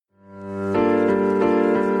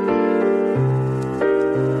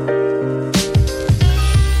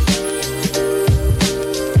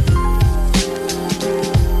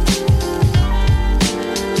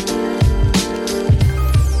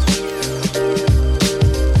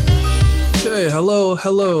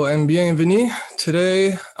Hello, and bienvenue.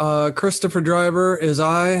 Today, Christopher Driver is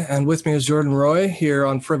I, and with me is Jordan Roy here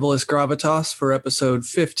on Frivolous Gravitas for episode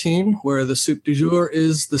 15, where the soup du jour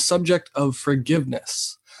is the subject of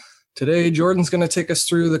forgiveness. Today, Jordan's going to take us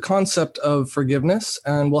through the concept of forgiveness,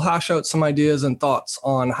 and we'll hash out some ideas and thoughts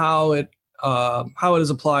on how it is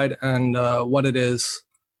applied and what it is,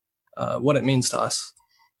 what it means to us.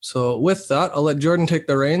 So with that, I'll let Jordan take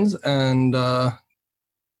the reins and...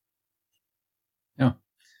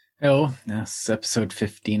 Oh, that's episode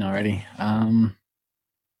 15 already. I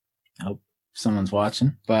hope someone's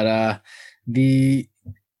watching. But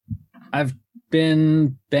I've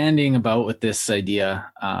been bandying about with this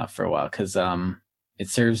idea for a while because it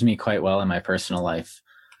serves me quite well in my personal life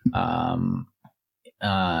in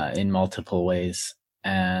multiple ways.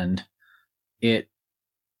 And it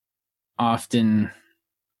often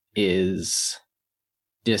is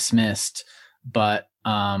dismissed, but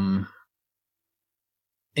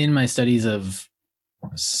in my studies of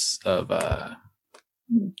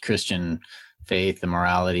Christian faith and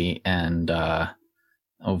morality, and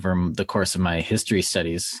over the course of my history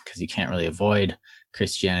studies, because you can't really avoid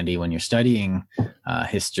Christianity when you're studying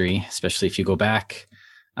history, especially if you go back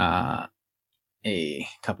a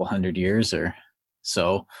couple hundred years or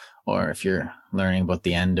so, or if you're learning about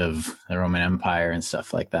the end of the Roman Empire and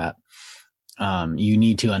stuff like that. You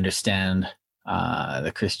need to understand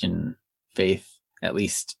the Christian faith, at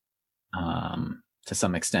least to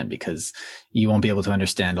some extent, because you won't be able to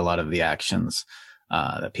understand a lot of the actions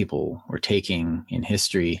that people were taking in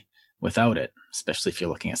history without it, especially if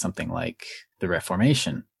you're looking at something like the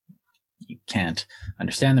Reformation. You can't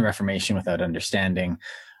understand the Reformation without understanding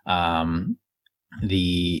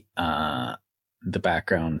the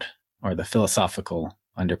background or the philosophical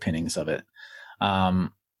underpinnings of it.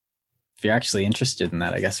 If you're actually interested in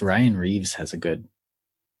that, I guess Ryan Reeves has a good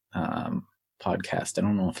podcast. I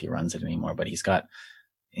don't know if he runs it anymore, but he's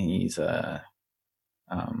a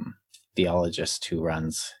theologist who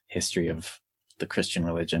runs history of the Christian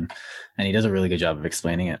religion, and he does a really good job of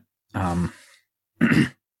explaining it.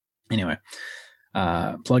 Anyway,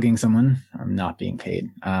 plugging someone. I'm not being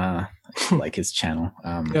paid. Like his channel.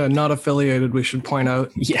 Yeah, not affiliated, we should point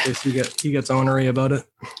out. Yeah. In case he gets ornery about it.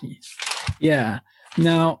 Yeah.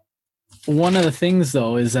 Now, one of the things,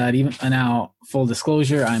 though, is that even now, full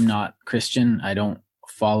disclosure, I'm not Christian. I don't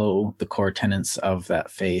follow the core tenets of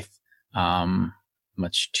that faith,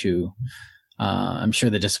 much to, I'm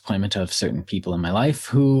sure, the disappointment of certain people in my life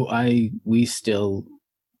who we still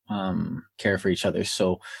care for each other.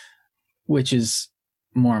 So, which is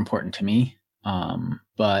more important to me.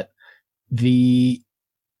 But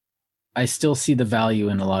I still see the value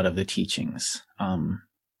in a lot of the teachings.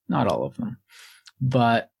 Not all of them,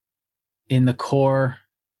 but in the core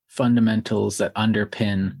fundamentals that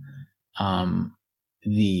underpin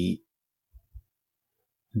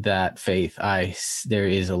that faith, there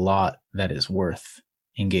is a lot that is worth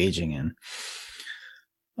engaging in.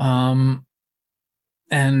 And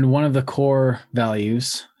one of the core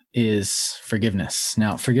values is forgiveness.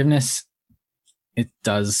 Now, forgiveness, it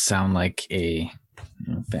does sound like a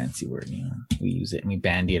fancy word. We use it and we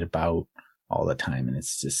bandy it about all the time, and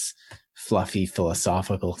it's this fluffy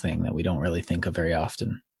philosophical thing that we don't really think of very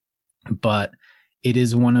often. But it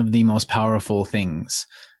is one of the most powerful things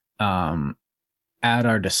at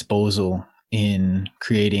our disposal in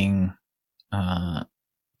creating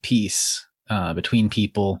peace between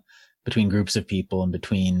people, between groups of people, and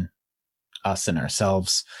between us and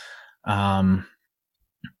ourselves. And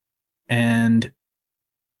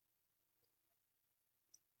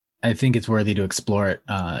I think it's worthy to explore it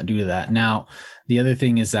due to that. Now, the other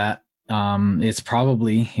thing is that it's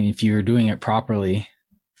probably, if you're doing it properly,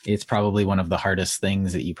 it's probably one of the hardest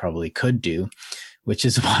things that you probably could do, which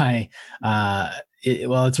is why,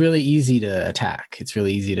 it's really easy to attack. It's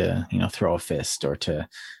really easy to, throw a fist or to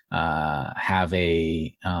have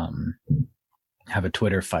a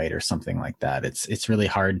Twitter fight or something like that. It's really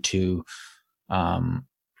hard to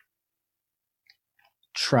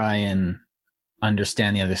try and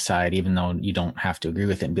understand the other side, even though you don't have to agree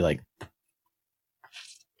with it, and be like,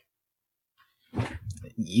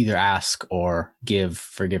 either ask or give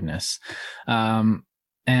forgiveness. And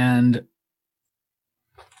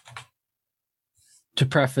to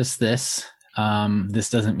preface this, this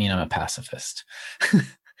doesn't mean I'm a pacifist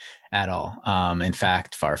at all. In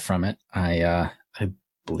fact, far from it. I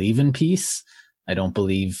believe in peace. I don't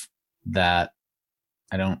believe that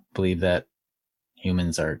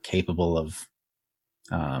humans are capable of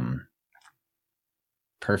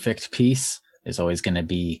perfect peace. There's always going to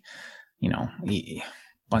be,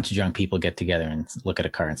 bunch of drunk people get together and look at a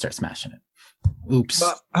car and start smashing it. Oops.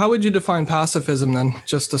 But how would you define pacifism then?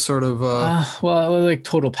 Just to sort of well, like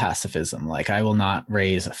total pacifism. Like I will not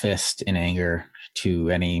raise a fist in anger to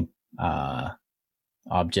any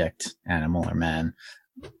object, animal, or man,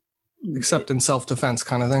 except in self-defense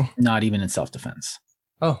kind of thing. Not even in self-defense.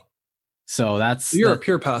 Oh, so you're a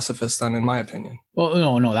pure pacifist then, in my opinion.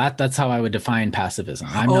 Well, no, that's how I would define pacifism.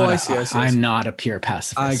 I see. I'm not a pure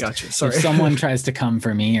pacifist. I got you. Sorry. If someone tries to come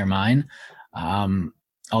for me or mine,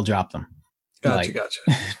 I'll drop them. Gotcha.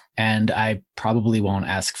 And I probably won't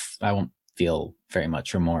I won't feel very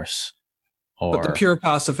much remorse. But the pure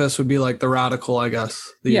pacifist would be like the radical, I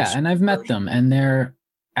guess. Yeah, and I've met them, and they're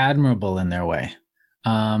admirable in their way,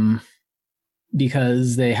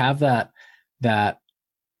 because they have that,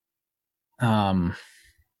 and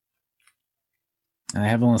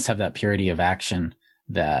they almost have that purity of action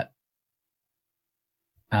that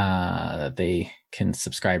they can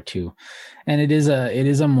subscribe to, and it is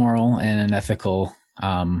a moral and an ethical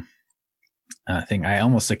thing. I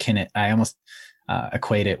almost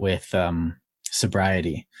equate it with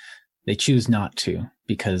sobriety. They choose not to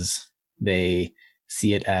because they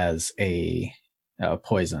see it as a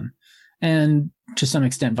poison, and to some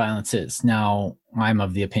extent violence is. Now I'm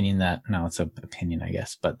of the opinion that, no, it's an opinion, I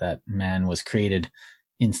guess, but that man was created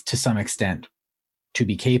to some extent to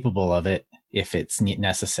be capable of it if it's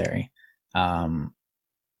necessary. But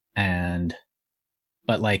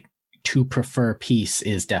like, to prefer peace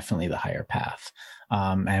is definitely the higher path.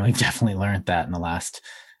 And we've definitely learned that in the last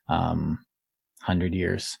 100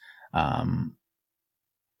 years. And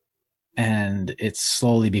it's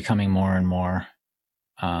slowly becoming more and more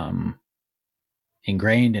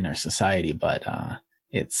ingrained in our society, but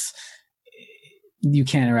you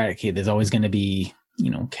can't eradicate. There's always going to be,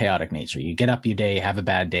 chaotic nature. You get up your day, have a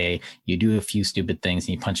bad day, you do a few stupid things,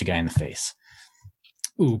 and you punch a guy in the face.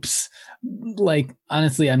 Oops. Like,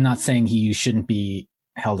 honestly, I'm not saying you shouldn't be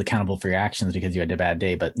held accountable for your actions because you had a bad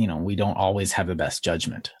day, but we don't always have the best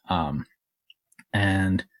judgment.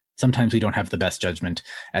 And sometimes we don't have the best judgment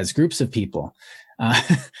as groups of people.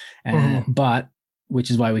 But which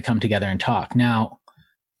is why we come together and talk. Now,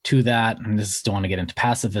 to that, and don't want to get into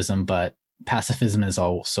pacifism, but pacifism is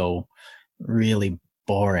also really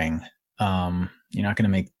boring. You're not going to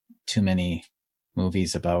make too many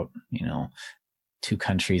movies about, two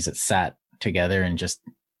countries that sat together and just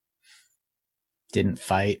didn't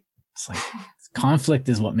fight. It's like, conflict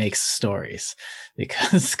is what makes stories,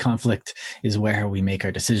 because conflict is where we make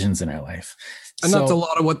our decisions in our life. And that's a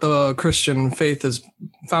lot of what the Christian faith is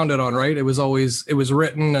founded on, right? It was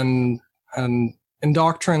written, and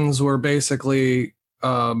doctrines were basically,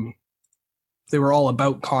 they were all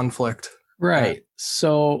about conflict. Right.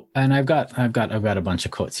 So, and I've got a bunch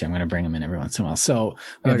of quotes here. I'm going to bring them in every once in a while. So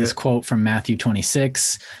we have this quote from Matthew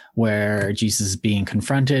 26, where Jesus is being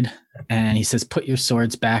confronted, and he says, "Put your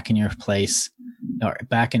swords back in your place, or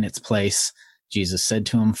back in its place." Jesus said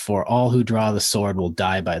to him, "For all who draw the sword will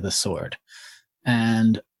die by the sword."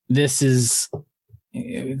 And this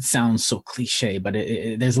it sounds so cliche, but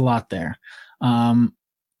there's a lot there. And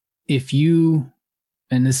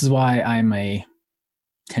this is why I'm a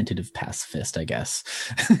tentative pacifist, I guess.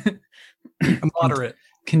 A moderate.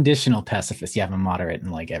 Conditional pacifist. Yeah, I'm a moderate in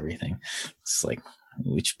like everything. It's like,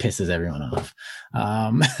 which pisses everyone off.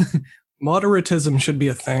 Moderatism should be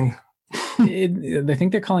a thing. I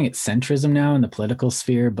think they're calling it centrism now in the political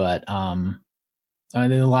sphere, but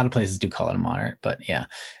there's a lot of places do call it a moderate, but yeah,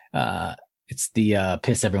 it's the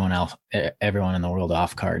piss everyone in the world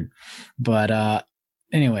off card. But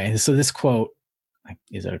anyway, so this quote,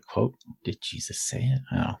 is it a quote? Did Jesus say it?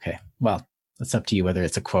 Oh, okay. Well, it's up to you whether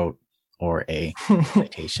it's a quote or a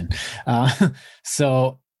citation.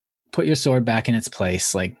 So, put your sword back in its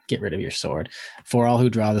place, like get rid of your sword. For all who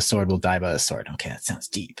draw the sword will die by the sword. Okay, that sounds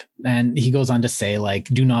deep. And he goes on to say, like,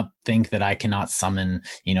 do not think that I cannot summon,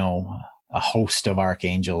 a host of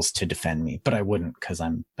archangels to defend me, but I wouldn't, because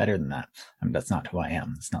I'm better than that. That's not who I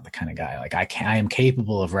am. That's not the kind of guy. Like, I am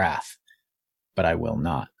capable of wrath, but I will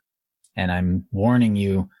not. And I'm warning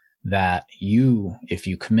you that if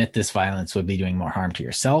you commit this violence, would be doing more harm to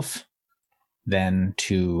yourself than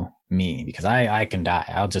to me, because I can die.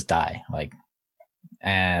 I'll just die. Like,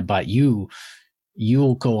 but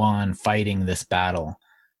you'll go on fighting this battle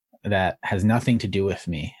that has nothing to do with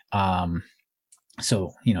me.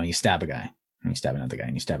 So, you stab a guy, and you stab another guy,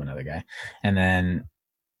 and you stab another guy, and then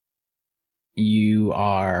you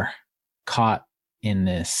are caught in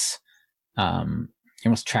this, you're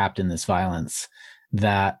almost trapped in this violence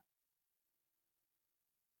that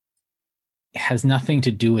has nothing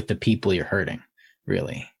to do with the people you're hurting,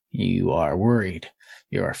 really. you are worried,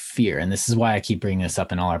 you are fear. And this is why I keep bringing this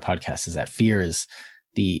up in all our podcasts, is that fear is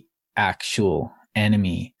the actual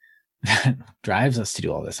enemy that drives us to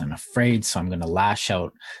do all this. I'm afraid, so I'm going to lash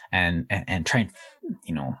out and try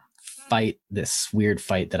and, fight this weird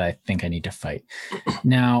fight that I think I need to fight.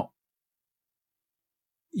 Now,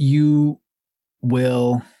 you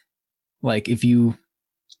will,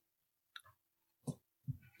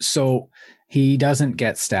 so he doesn't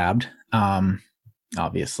get stabbed,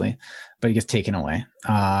 obviously, but he gets taken away.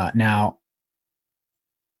 Now,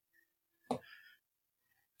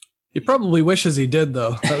 he probably wishes he did,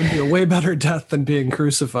 though. That would be a way better death than being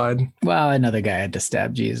crucified. Well, another guy had to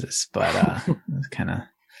stab Jesus, but it's kind of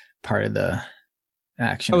part of the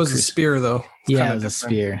action. That was a spear, though. Yeah, it was a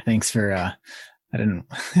spear. Thanks for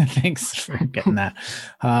thanks for getting that.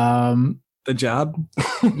 The jab.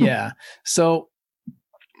 Yeah. So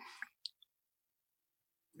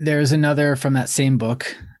there's another from that same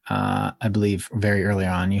book, I believe very early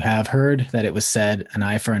on. You have heard that it was said, an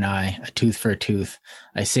eye for an eye, a tooth for a tooth.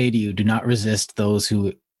 I say to you, do not resist those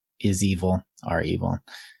who are evil.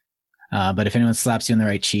 But if anyone slaps you on the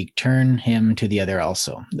right cheek, turn him to the other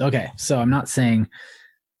also. Okay, so I'm not saying...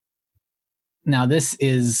 Now, this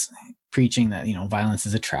is preaching that, violence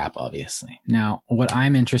is a trap, obviously. Now, what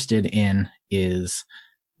I'm interested in is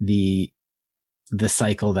the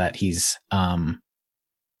cycle that he's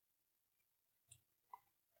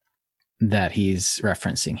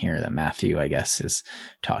referencing here, that Matthew, I guess, is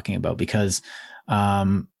talking about. Because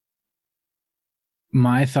my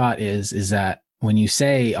thought is that when you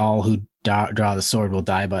say all who draw the sword will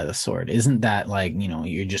die by the sword, isn't that like,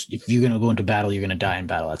 you're just, if you're going to go into battle, you're going to die in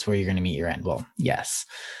battle. That's where you're going to meet your end. Well, yes,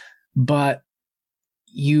 but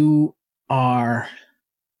you are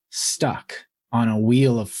stuck on a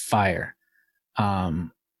wheel of fire,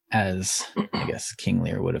 as I guess King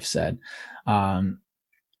Lear would have said.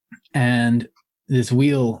 And this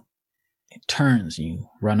wheel, it turns, you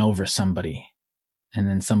run over somebody, and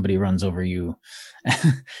then somebody runs over you.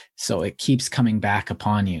 So it keeps coming back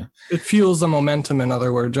upon you. It fuels the momentum, in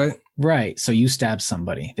other words, right? Right. So you stab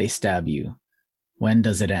somebody, they stab you. When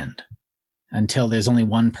does it end? Until there's only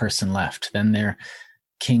one person left. Then they're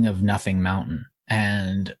king of nothing mountain.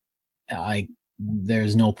 And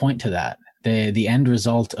there's no point to that. The end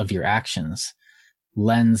result of your actions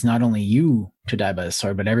lends not only you to die by the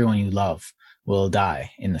sword, but everyone you love will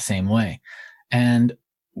die in the same way. And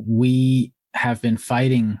we have been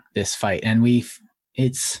fighting this fight, and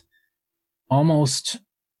it's almost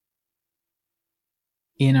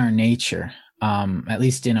in our nature, at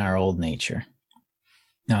least in our old nature.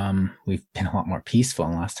 We've been a lot more peaceful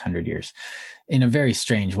in the last 100 years in a very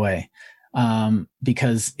strange way,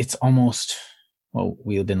 because it's almost,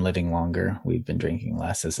 we've been living longer. We've been drinking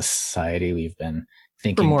less as a society. We've been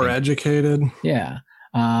thinking. We're more educated. Yeah.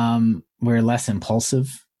 We're less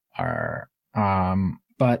impulsive. But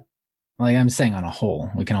like I'm saying, on a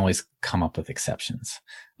whole, we can always come up with exceptions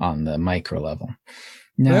on the micro level.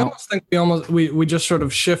 Now, I almost think we just sort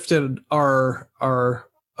of shifted our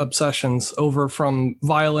obsessions over from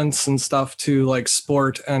violence and stuff to like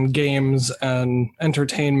sport and games and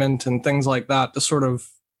entertainment and things like that, to sort of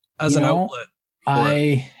as an outlet.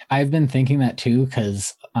 I've been thinking that too,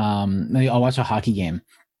 because I'll watch a hockey game,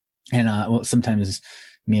 and sometimes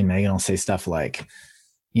me and Megan will say stuff like,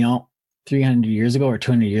 300 years ago or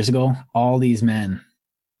 200 years ago, all these men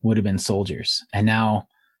would have been soldiers. And now,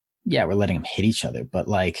 yeah, we're letting them hit each other, but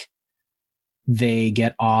like they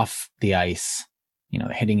get off the ice, they're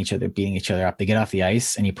hitting each other, beating each other up. They get off the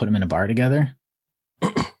ice and you put them in a bar together.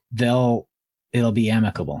 It'll be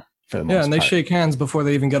amicable for the most part. Yeah, and they shake hands before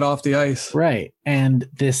they even get off the ice. Right. And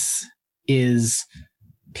this is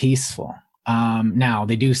peaceful. Now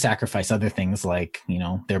they do sacrifice other things like,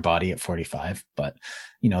 their body at 45, but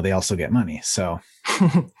they also get money. So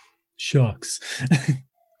shucks.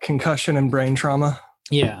 Concussion and brain trauma.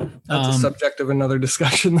 Yeah. That's a subject of another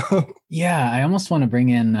discussion though. Yeah. I almost want to bring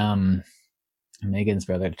in, Megan's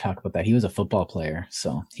brother to talk about that. He was a football player,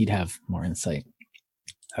 so he'd have more insight.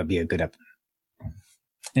 That'd be a good episode.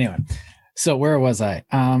 Anyway, so where was I?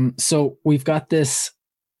 So we've got this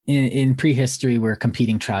in prehistory, we're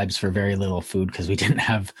competing tribes for very little food because we didn't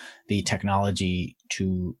have the technology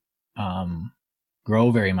to grow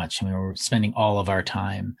very much. And we were spending all of our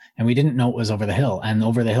time, and we didn't know what was over the hill. And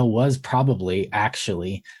over the hill was probably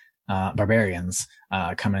actually barbarians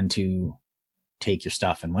coming to take your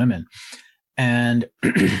stuff and women. And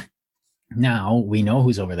now we know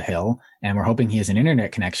who's over the hill, and we're hoping he has an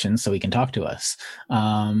internet connection so he can talk to us,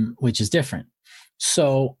 which is different.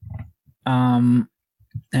 So,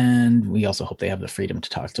 and we also hope they have the freedom to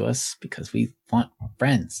talk to us because we want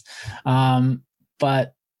friends.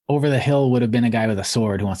 But over the hill would have been a guy with a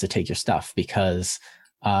sword who wants to take your stuff, because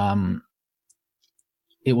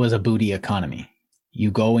it was a booty economy.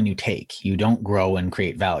 You go and you take. You don't grow and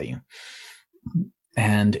create value.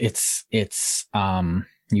 And it's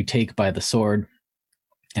you take by the sword,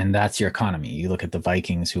 and that's your economy. You look at the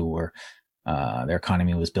Vikings, who were their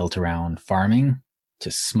economy was built around farming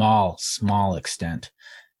to small extent,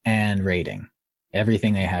 and raiding.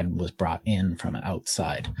 Everything they had was brought in from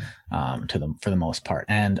outside, for the most part.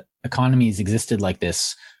 And economies existed like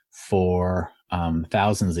this for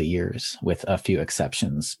thousands of years, with a few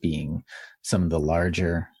exceptions being some of the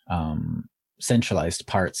larger centralized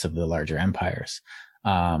parts of the larger empires.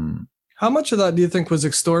 How much of that do you think was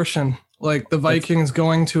extortion? Like the Vikings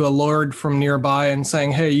going to a lord from nearby and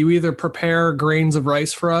saying, hey, you either prepare grains of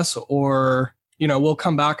rice for us, or, we'll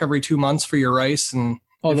come back every 2 months for your rice, and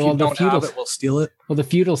if you don't have it, we'll steal it. Well, the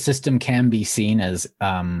feudal system can be seen as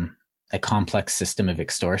a complex system of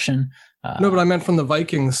extortion. No, but I meant from the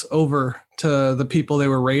Vikings over to the people they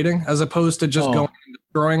were raiding, as opposed to just going and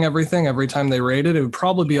destroying everything every time they raided. It would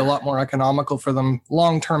probably be a lot more economical for them.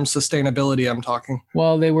 Long-term sustainability, I'm talking.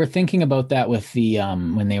 Well, they were thinking about that with the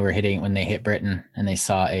when they hit Britain and they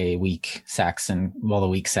saw the weak Saxon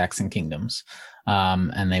kingdoms,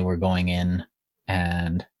 and they were going in,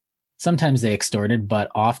 and sometimes they extorted,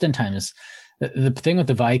 but oftentimes the thing with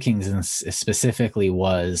the Vikings specifically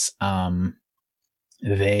was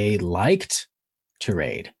they liked to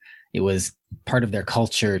raid. It was part of their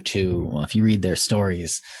culture to, well, if you read their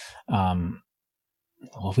stories,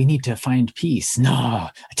 we need to find peace. No,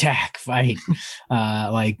 attack, fight.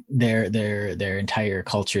 Like their entire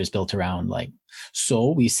culture is built around so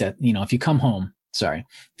we said, if you come home and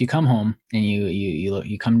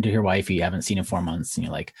you come to your wife who you haven't seen in 4 months, and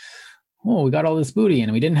you're like, oh, we got all this booty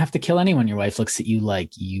and we didn't have to kill anyone. Your wife looks at you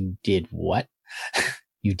like, you did what?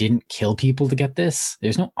 You didn't kill people to get this?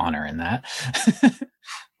 There's no honor in that.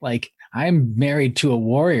 I'm married to a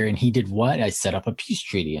warrior and he did what? I set up a peace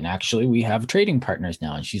treaty and actually we have trading partners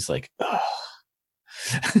now. And she's like, oh.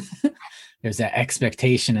 There's that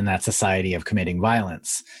expectation in that society of committing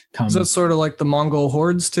violence. Is that sort of like the Mongol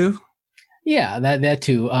hordes too? Yeah, that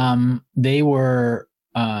too. They were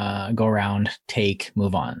go around, take,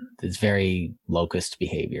 move on. It's very locust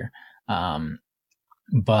behavior.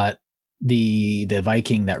 But the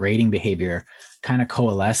Viking, that raiding behavior kind of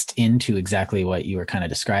coalesced into exactly what you were kind of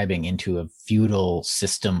describing, into a feudal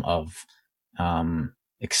system of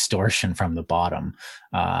extortion from the bottom,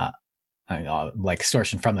 like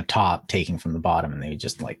extortion from the top, taking from the bottom, and they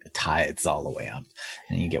just the tides all the way up.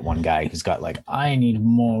 And you get one guy who's got I need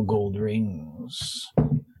more gold rings.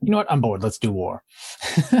 You know what? I'm bored. Let's do war.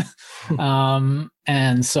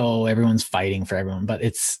 And so everyone's fighting for everyone, but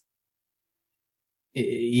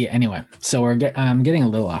anyway, so I'm getting a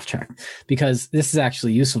little off track, because this is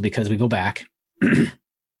actually useful, because we go back. And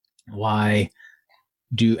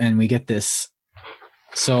we get this.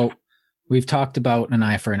 So we've talked about an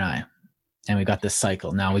eye for an eye, and we got this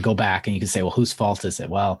cycle. Now we go back and you can say, well, whose fault is it?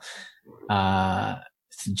 Well,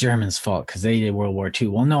 it's the Germans' fault because they did World War II.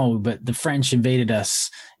 Well, no, but the French invaded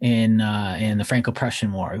us in the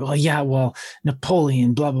Franco-Prussian War. Well, yeah, well,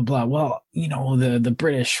 Napoleon, blah, blah, blah. Well, the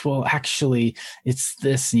British, well, actually it's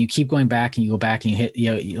this, and you keep going back and you go back and you hit,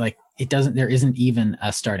 there isn't even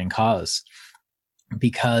a starting cause,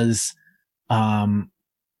 because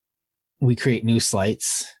we create new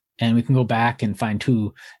slights, and we can go back and find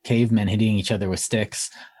two cavemen hitting each other with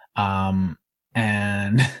sticks. And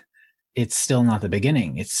it's still not the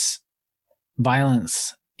beginning. It's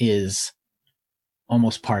violence is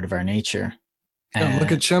almost part of our nature. Yeah,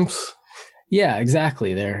 look at chimps. Yeah,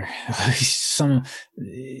 exactly. When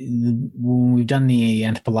we've done the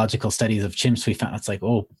anthropological studies of chimps, we found it's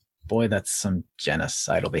oh boy, that's some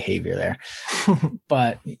genocidal behavior there.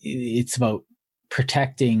 But it's about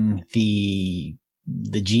protecting the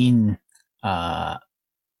gene,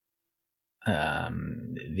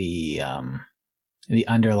 the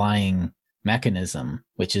underlying mechanism,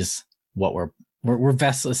 which is what we're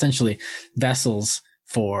essentially vessels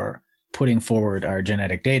for putting forward our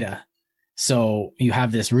genetic data. So you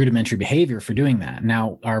have this rudimentary behavior for doing that.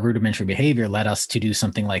 Now our rudimentary behavior led us to do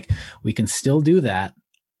something we can still do that.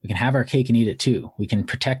 We can have our cake and eat it too. We can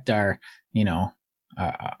protect our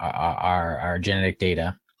genetic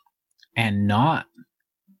data and not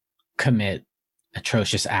commit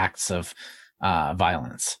atrocious acts of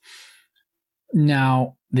violence.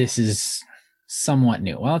 Now, this is somewhat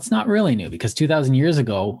new. Well, it's not really new, because 2,000 years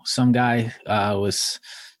ago, some guy was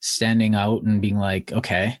standing out and being like,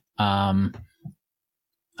 okay, the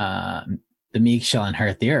meek shall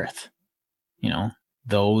inherit the earth.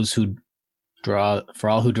 Those who for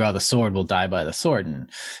all who draw the sword will die by the sword. And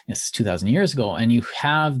this is 2,000 years ago. And you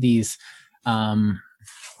have these,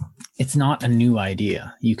 it's not a new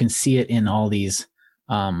idea. You can see it in all these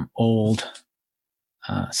old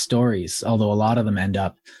stories, although a lot of them end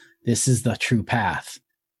up, this is the true path.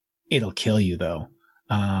 It'll kill you though.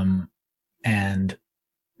 And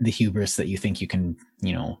the hubris that you think you can,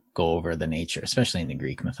 go over the nature, especially in the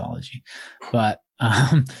Greek mythology. But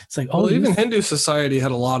it's like, even Hindu society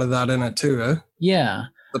had a lot of that in it too, eh? Yeah.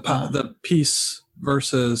 The peace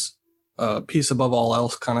versus peace above all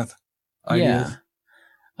else kind of ideas.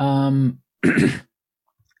 Yeah.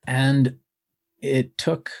 And it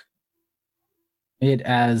took it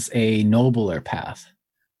as a nobler path,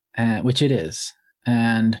 which it is.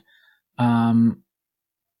 And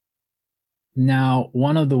now,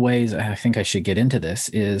 one of the ways I think I should get into this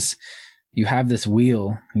is you have this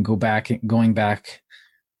wheel and going back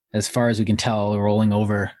as far as we can tell, rolling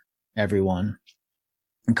over everyone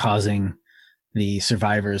and causing the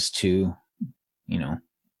survivors to,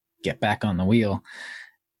 get back on the wheel.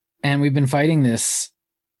 And we've been fighting this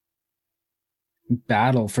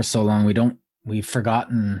battle for so long. We've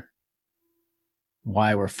forgotten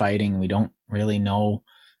why we're fighting. We don't really know.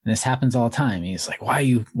 And this happens all the time. He's like, why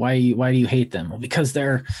do you hate them? Well, because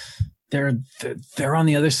they're on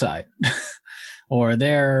the other side or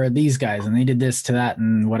they're these guys and they did this to that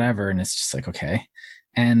and whatever. And it's just like, okay.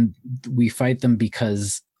 And we fight them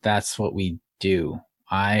because that's what we do.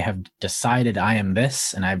 I have decided I am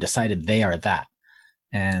this and I've decided they are that.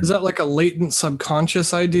 And is that like a latent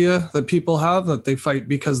subconscious idea that people have that they fight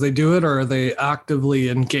because they do it, or are they actively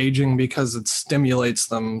engaging because it stimulates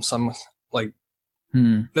them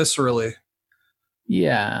viscerally?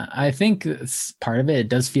 Yeah, I think it's part of it. It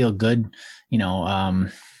does feel good. We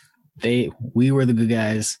were the good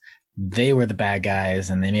guys, they were the bad guys,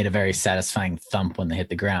 and they made a very satisfying thump when they hit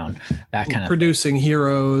the ground. That kind of producing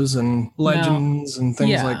heroes and legends and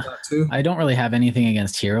things like that too. I don't really have anything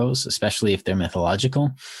against heroes, especially if they're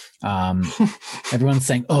mythological. Everyone's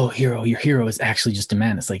saying, "Oh, your hero is actually just a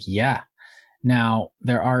man." It's like, yeah. Now,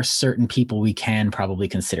 there are certain people we can probably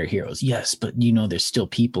consider heroes. Yes, but there's still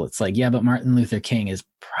people. It's like, yeah, but Martin Luther King is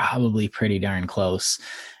probably pretty darn close.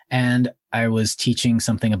 And I was teaching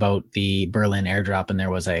something about the Berlin airdrop, and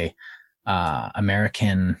there was a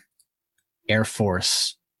American Air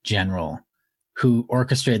Force general who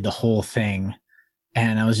orchestrated the whole thing.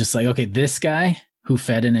 And I was just like, okay, this guy who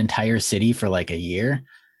fed an entire city for like a year,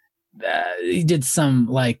 he did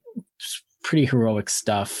some pretty heroic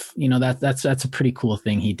stuff. That's a pretty cool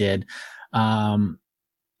thing he did.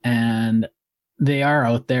 And they are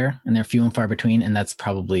out there and they're few and far between, and that's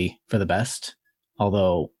probably for the best.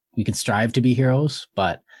 Although we can strive to be heroes,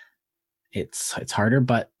 but it's harder.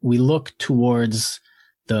 But we look towards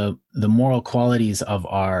the moral qualities of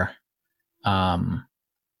our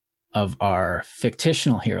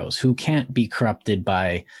fictional heroes who can't be corrupted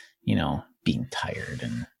by, being tired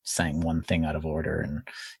and saying one thing out of order and,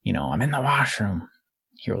 I'm in the washroom.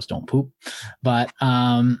 Heroes don't poop. But,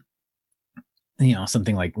 something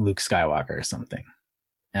like Luke Skywalker or something,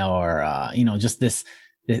 or, just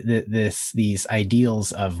these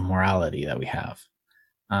ideals of morality that we have.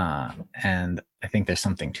 And I think there's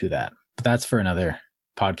something to that, but that's for another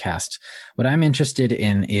podcast. What I'm interested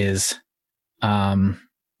in is,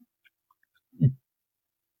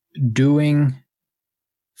 doing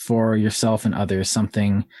for yourself and others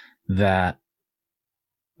something that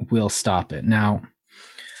will stop it. Now,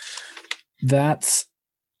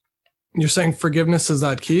 you're saying forgiveness is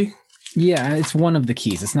that key? Yeah, it's one of the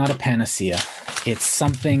keys. It's not a panacea. It's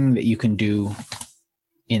something that you can do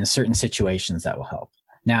in certain situations that will help.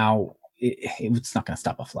 Now, it's not going to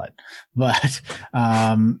stop a flood, but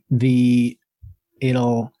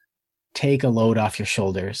it'll take a load off your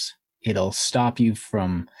shoulders. It'll stop you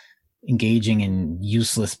from engaging in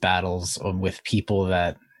useless battles with people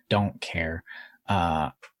that don't care.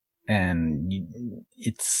 And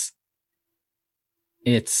it's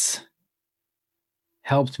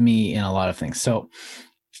helped me in a lot of things. So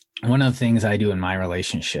one of the things I do in my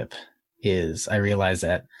relationship is I realize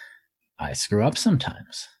that I screw up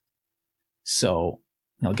sometimes. So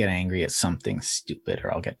I'll get angry at something stupid,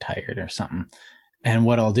 or I'll get tired or something. And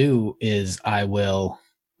what I'll do is I will,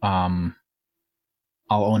 I'll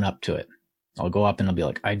own up to it. I'll go up and I'll be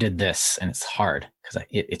like, I did this, and it's hard because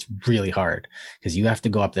it's really hard because you have to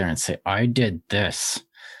go up there and say, I did this.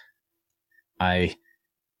 I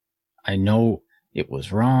know it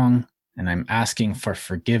was wrong, and I'm asking for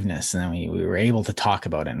forgiveness. And then we were able to talk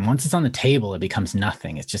about it. And once it's on the table, it becomes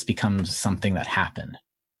nothing. It just becomes something that happened.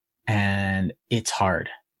 And it's hard.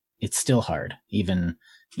 it's still hard, even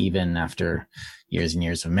after years and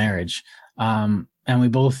years of marriage. And we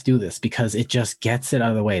both do this because it just gets it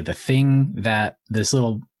out of the way. The thing that this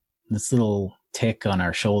little tick on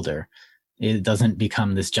our shoulder, it doesn't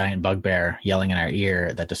become this giant bugbear yelling in our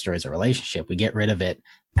ear that destroys a relationship. We get rid of it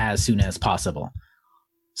as soon as possible.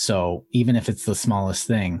 So even if it's the smallest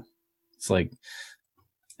thing, it's like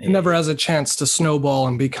it never has a chance to snowball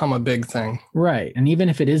and become a big thing. Right. And even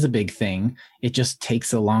if it is a big thing, it just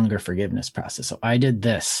takes a longer forgiveness process. So I did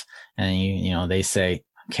this, and you know, they say,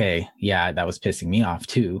 okay, yeah, that was pissing me off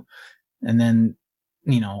too. And then,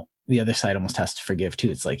 you know, the other side almost has to forgive too.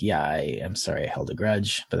 It's like, yeah, I am sorry I held a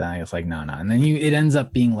grudge, but then I was like, no. And then it ends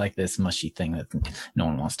up being like this mushy thing that no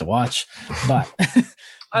one wants to watch. But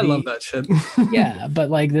I love that shit. Yeah. But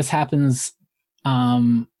like this happens.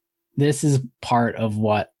 This is part of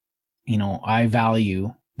what, you know, I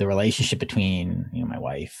value the relationship between, you know, my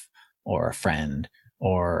wife or a friend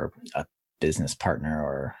or a business partner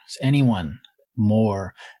or anyone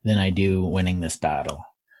more than I do winning this battle.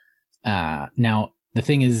 Now, the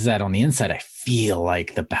thing is that on the inside, I feel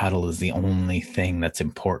like the battle is the only thing that's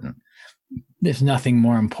important. There's nothing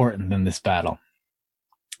more important than this battle.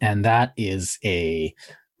 And that is a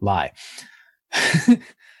lie.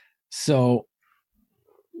 So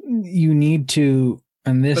you need to,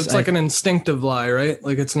 and this, it's like an instinctive lie, right?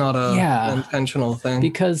 Like it's not an intentional thing.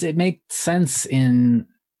 Because it makes sense in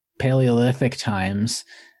Paleolithic times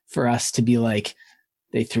for us to be like,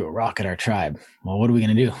 they threw a rock at our tribe. Well, what are we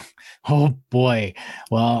going to do? Oh boy.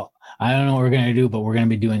 Well, I don't know what we're going to do, but we're going to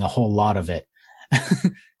be doing a whole lot of it.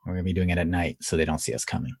 We're going to be doing it at night so they don't see us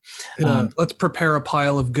coming. Let's prepare a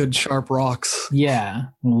pile of good sharp rocks. Yeah.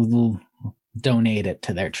 We'll donate it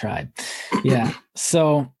to their tribe. Yeah.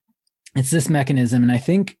 So it's this mechanism. And I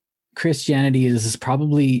think Christianity is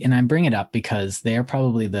probably, and I bring it up because they're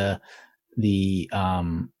probably the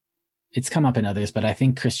it's come up in others, but I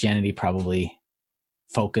think Christianity probably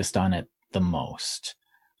focused on it the most,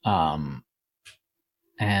 and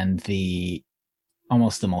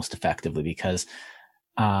almost the most effectively, because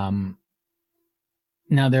now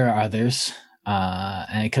there are others,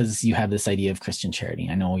 and because you have this idea of Christian charity.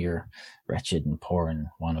 I know you're wretched and poor and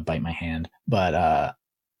want to bite my hand, but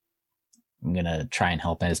I'm going to try and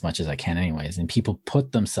help as much as I can anyways. And people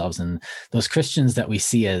put themselves in those Christians that we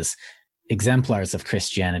see as exemplars of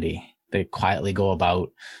Christianity. They quietly go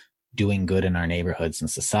about doing good in our neighborhoods and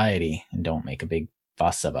society and don't make a big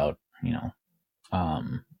fuss about, you know,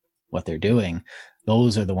 what they're doing.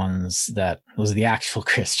 Those are the actual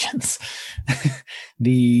Christians.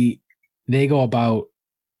 They go about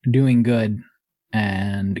doing good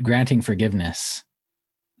and granting forgiveness,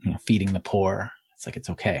 you know, feeding the poor. It's like, it's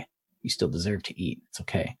okay. You still deserve to eat. It's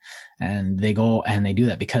okay. And they go and they do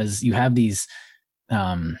that because you have the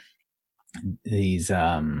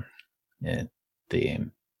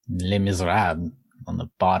Les Miserables on the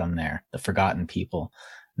bottom there, the forgotten people.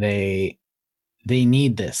 They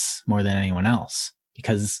need this more than anyone else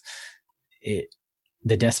because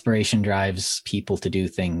the desperation drives people to do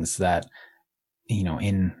things that, you know,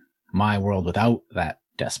 in my world without that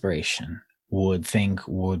desperation would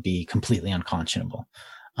be completely unconscionable.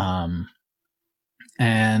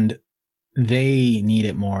 And they need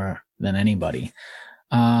it more than anybody.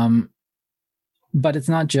 But it's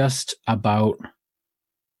not just about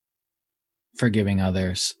forgiving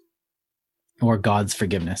others or God's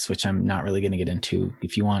forgiveness, which I'm not really going to get into.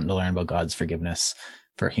 If you want to learn about God's forgiveness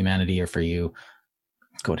for humanity or for you,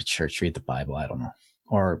 go to church, read the Bible. I don't know.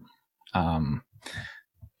 Or,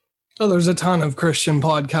 there's a ton of Christian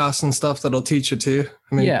podcasts and stuff that'll teach you too.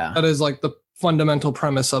 I mean, that is like the fundamental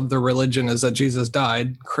premise of the religion, is that Jesus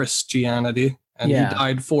died, Christianity, and he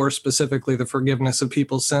died for specifically the forgiveness of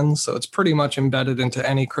people's sins. So it's pretty much embedded into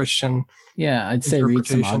any Christian. Yeah, I'd say read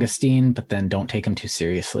some Augustine, but then don't take him too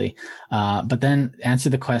seriously. But then answer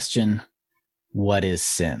the question, what is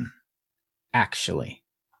sin actually?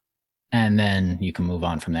 And then you can move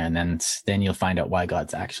on from there. And then you'll find out why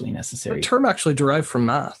God's actually necessary. The term actually derived from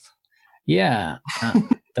math. Yeah.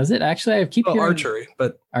 Does it actually? I keep hearing archery,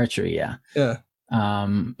 but archery. Yeah. Yeah.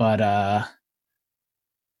 But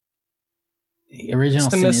original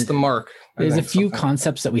sin is the mark. There's a few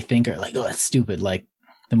concepts that we think are like, oh, that's stupid. Like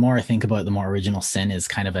the more I think about it, the more original sin is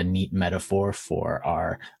kind of a neat metaphor for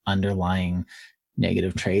our underlying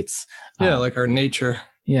negative traits. Yeah. Like our nature.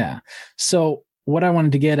 Yeah. So what I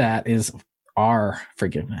wanted to get at is our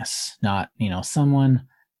forgiveness, not, you know, someone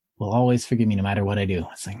will always forgive me no matter what I do.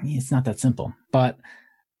 It's like, it's not that simple, but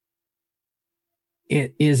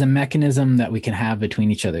it is a mechanism that we can have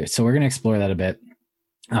between each other. So we're going to explore that a bit.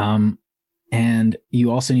 And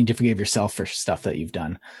you also need to forgive yourself for stuff that you've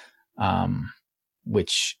done,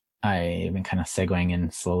 which I've been kind of segueing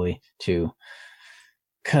in slowly too,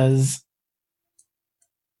 because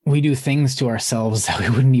we do things to ourselves that we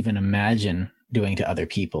wouldn't even imagine doing to other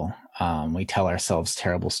people. We tell ourselves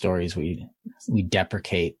terrible stories. We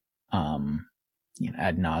deprecate,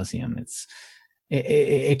 ad nauseum.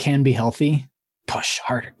 It can be healthy. Push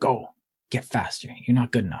harder, go, get faster. You're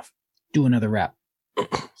not good enough. Do another rep.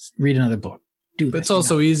 Read another book. Do this. It's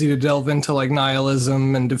also easy to delve into like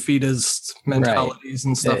nihilism and defeatist mentalities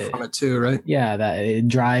and stuff from it too, right? Yeah, that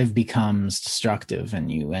drive becomes destructive,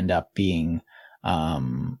 and you end up being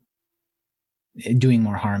doing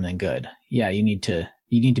more harm than good. Yeah, you need to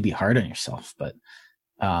be hard on yourself, but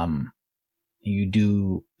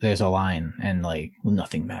there's a line, and like, well,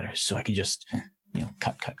 nothing matters, so I can just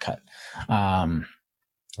cut. And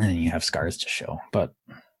then you have scars to show, but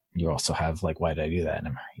you also have like, why did I do that?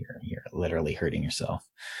 And you're literally hurting yourself.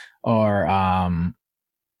 Or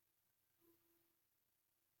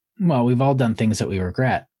well, we've all done things that we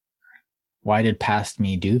regret. Why did past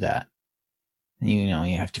me do that?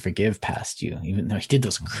 You have to forgive past you, even though he did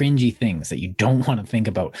those cringy things that you don't want to think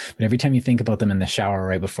about. But every time you think about them in the shower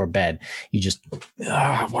right before bed, you just,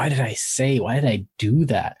 why did I do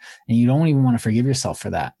that? And you don't even want to forgive yourself for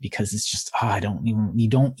that, because it's just, you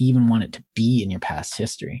don't even want it to be in your past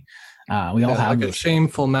history. We all have like a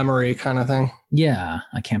shameful memory kind of thing. Yeah.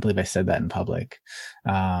 I can't believe I said that in public,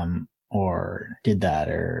 or did that,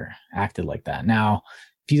 or acted like that. Now,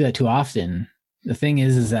 if you do that too often, the thing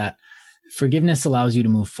is that forgiveness allows you to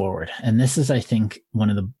move forward. And this is, I think, one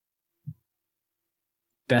of the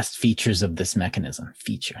best features of this mechanism.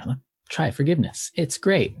 Try forgiveness. It's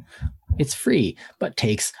great. It's free, but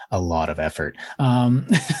takes a lot of effort.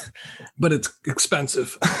 But it's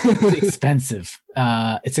expensive. It's expensive.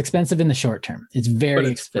 It's expensive in the short term. It's very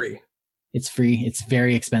expensive. It's free. It's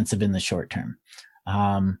very expensive in the short term.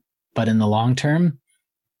 But in the long term,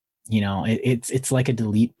 it's like a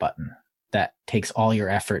delete button that takes all your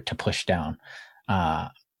effort to push down.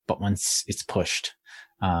 But once it's pushed,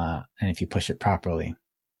 and if you push it properly,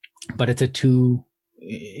 but it's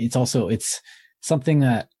something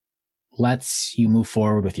that lets you move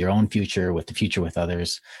forward with your own future, with the future with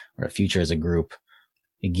others, or a future as a group.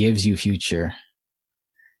 It gives you future,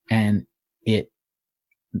 and it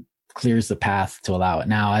clears the path to allow it.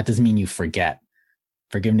 Now, that doesn't mean you forget.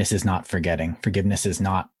 Forgiveness is not forgetting. Forgiveness is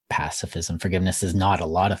not pacifism. Forgiveness is not a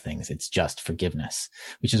lot of things. It's just forgiveness,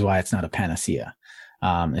 which is why it's not a panacea.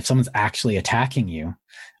 If someone's actually attacking you,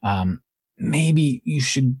 maybe you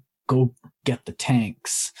should go get the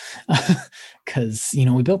tanks, because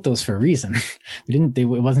we built those for a reason. It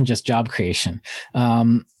wasn't just job creation.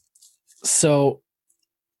 So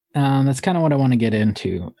that's kind of what I want to get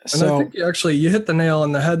into. And I think you hit the nail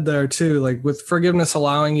on the head there too. Like, with forgiveness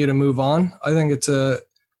allowing you to move on, I think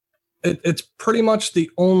it's pretty much the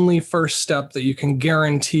only first step that you can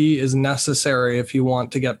guarantee is necessary if you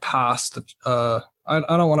want to get past I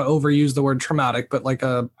don't want to overuse the word traumatic, but like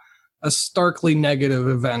a starkly negative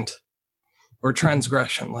event or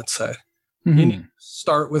transgression, let's say. Mm-hmm. You need to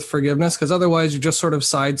start with forgiveness, because otherwise you're just sort of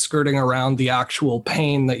side skirting around the actual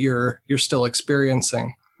pain that you're still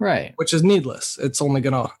experiencing. Right. Which is needless. It's only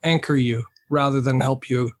going to anchor you rather than help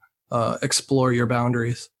you explore your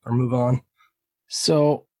boundaries or move on.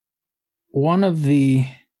 So one of the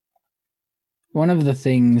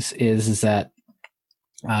things is that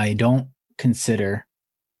I don't consider.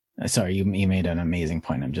 Sorry, you made an amazing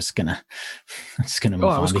point. I'm just gonna move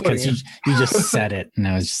on, because you just said it, and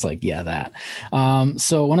I was just like, yeah, that.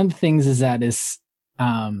 So one of the things is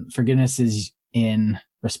forgiveness is in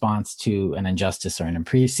response to an injustice or an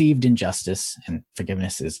perceived injustice, and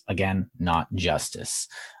forgiveness is, again, not justice.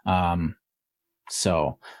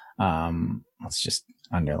 So let's just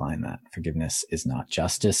underline that forgiveness is not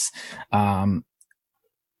justice. It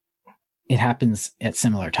happens at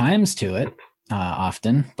similar times to it.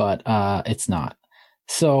 Often, but it's not.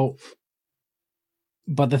 So,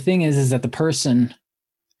 but the thing is that the question,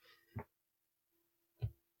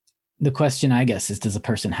 I guess, is, does the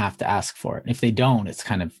person have to ask for it? If they don't, it's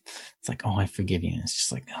like, oh, I forgive you. And it's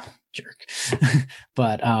just like, oh, jerk.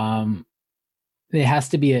 But it has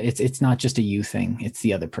to be it's not just a you thing. It's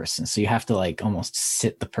the other person. So you have to like almost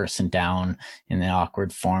sit the person down in an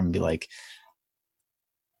awkward form and be like,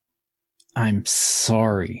 I'm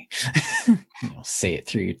sorry. Say it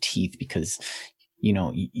through your teeth, because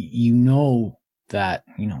that,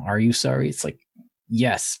 are you sorry? It's like,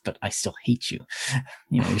 yes, but I still hate you.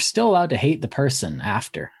 You're still allowed to hate the person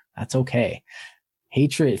after. That's okay.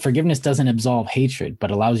 Forgiveness doesn't absolve hatred,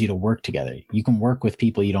 but allows you to work together. You can work with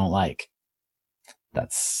people you don't like.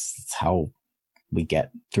 That's how we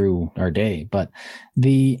get through our day. But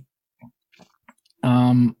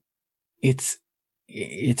it's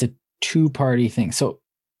a two-party thing. So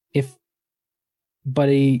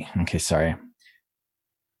sorry.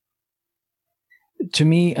 To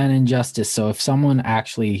me, an injustice. So if someone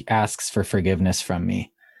actually asks for forgiveness from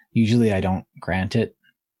me, usually I don't grant it,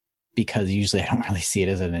 because usually I don't really see it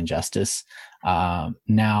as an injustice.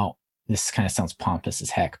 Now, this kind of sounds pompous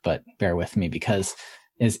as heck, but bear with me, because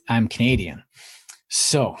I'm Canadian.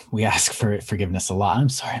 So we ask for forgiveness a lot. I'm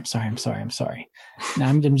sorry. Now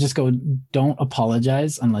I'm just going, don't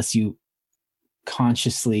apologize unless you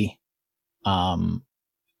consciously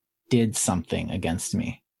did something against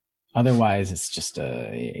me. Otherwise, it's just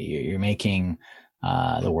you're making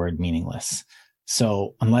the word meaningless.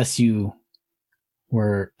 So unless you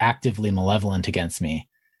were actively malevolent against me,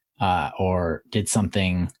 or did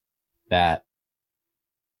something that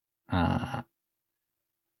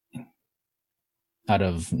out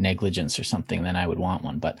of negligence or something, then I would want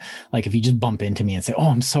one. But like, if you just bump into me and say, "Oh,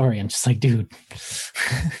 I'm sorry," I'm just like, dude,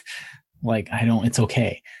 like, it's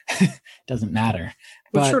okay. Doesn't matter.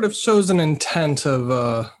 But sort of shows an intent of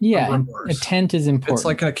remorse. Intent is important. It's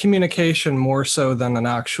like a communication more so than an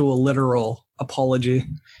actual literal apology.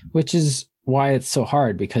 Which is why it's so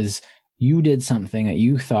hard, because you did something that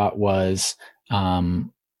you thought was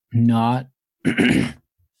not,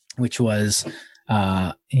 which was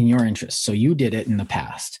in your interest. So you did it in the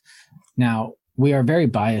past. Now, we are very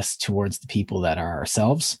biased towards the people that are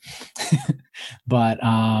ourselves, but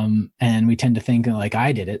and we tend to think like,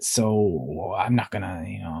 I did it, so I'm not gonna,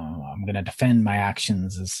 I'm gonna defend my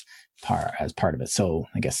actions as part of it. So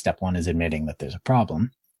I guess step one is admitting that there's a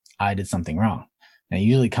problem. I did something wrong. Now, it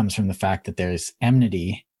usually comes from the fact that there's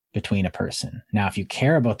enmity between a person. Now, if you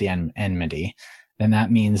care about the enmity, then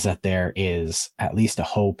that means that there is at least a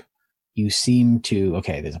hope. You seem to,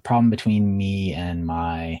 okay, there's a problem between me and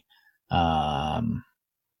my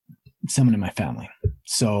someone in my family.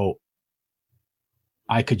 So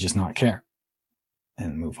I could just not care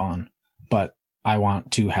and move on. But I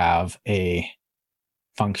want to have a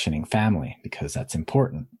functioning family because that's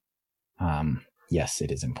important. Yes,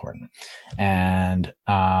 it is important. And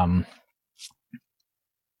I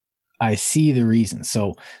see the reason.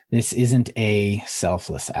 So this isn't a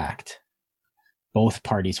selfless act. Both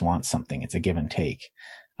parties want something. It's a give and take.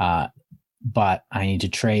 But I need to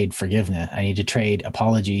trade forgiveness. I need to trade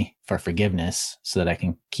apology for forgiveness so that I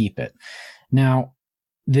can keep it. Now,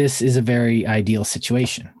 this is a very ideal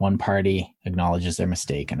situation. One party acknowledges their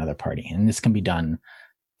mistake, another party. And this can be done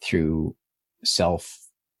through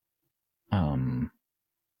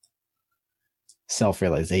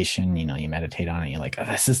self-realization. You meditate on it. You're like, oh,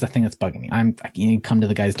 this is the thing that's bugging me. You come to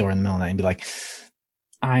the guy's door in the middle of the night and be like,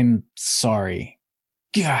 I'm sorry.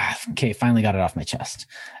 God, okay, finally got it off my chest.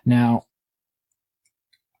 Now,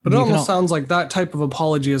 but it almost sounds like that type of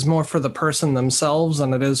apology is more for the person themselves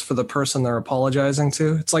than it is for the person they're apologizing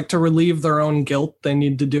to. It's like to relieve their own guilt, they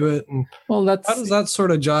need to do it. And how does that sort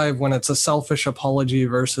of jive when it's a selfish apology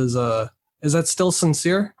versus is that still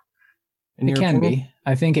sincere? It can be.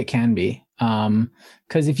 I think it can be.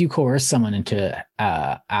 Because if you coerce someone into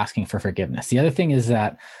asking for forgiveness, the other thing is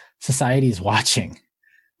that society is watching.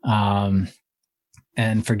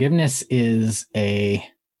 And forgiveness is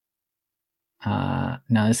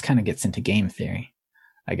now this kind of gets into game theory,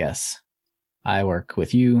 I guess. I work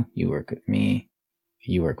with you, you work with me,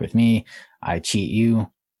 you work with me, I cheat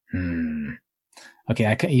you.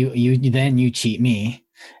 Okay, you cheat me,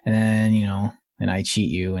 and then, and I cheat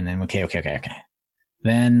you, and then okay.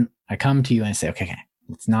 Then I come to you and I say, okay,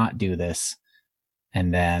 let's not do this.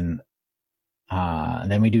 And then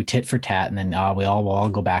we do tit for tat, and then we'll all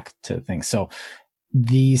go back to things. So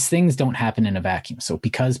these things don't happen in a vacuum. So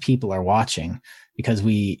because people are watching, because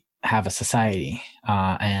we have a society,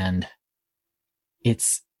 and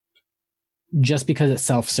it's just because it's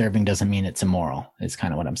self-serving doesn't mean it's immoral. Is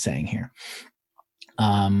kind of what I'm saying here.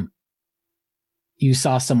 You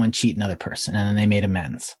saw someone cheat another person and then they made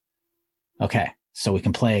amends. Okay, so we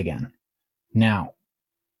can play again. Now,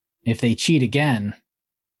 if they cheat again,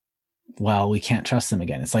 well, we can't trust them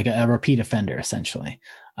again. It's like a repeat offender, essentially.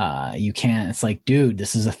 You can't, it's like, dude,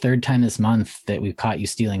 this is the third time this month that we've caught you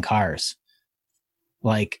stealing cars.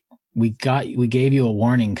 Like, we gave you a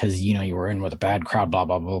warning because, you were in with a bad crowd, blah,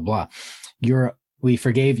 blah, blah, blah. We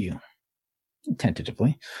forgave you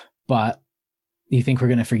tentatively, but you think we're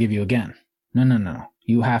going to forgive you again? No.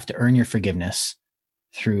 You have to earn your forgiveness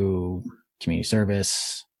through community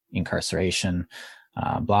service, incarceration,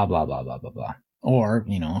 blah, blah, blah, blah, blah, blah. Or,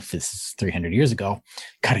 if this is 300 years ago,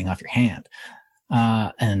 cutting off your hand,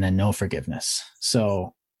 and then no forgiveness.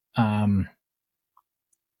 So,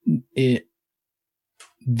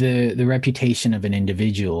 the reputation of an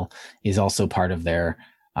individual is also part of their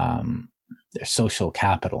social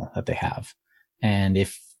capital that they have. And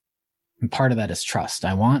part of that is trust.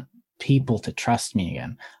 I want people to trust me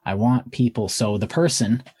again. I want people. So the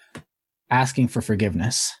person asking for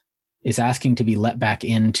forgiveness is asking to be let back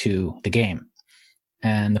into the game.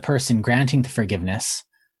 And the person granting the forgiveness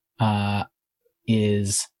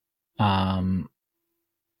is they're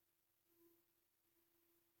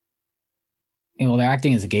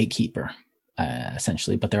acting as a gatekeeper,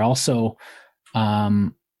 essentially, but they're also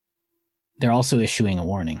issuing a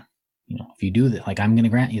warning. If you do that, like, I'm going to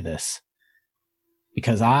grant you this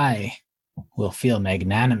because I will feel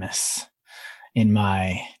magnanimous in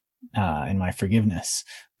my forgiveness,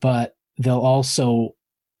 but they'll also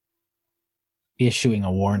issuing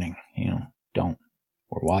a warning,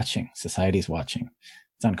 we're watching, society's watching.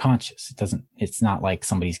 It's unconscious. It's not like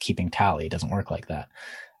somebody's keeping tally. It doesn't work like that.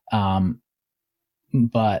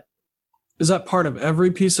 But is that part of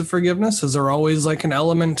every piece of forgiveness? Is there always like an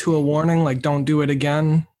element to a warning, like don't do it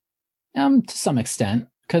again? To some extent,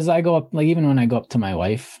 because I go up, like, even when I go up to my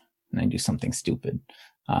wife and I do something stupid,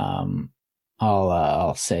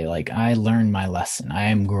 I'll say, like, I learned my lesson. I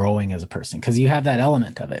am growing as a person, because you have that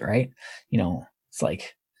element of it, right? It's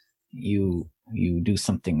like you do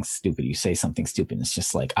something stupid, you say something stupid. It's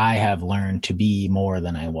just like, I have learned to be more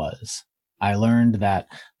than I was. I learned that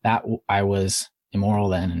I was immoral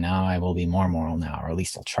then, and now I will be more moral now, or at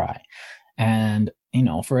least I'll try. And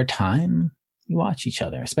for a time, you watch each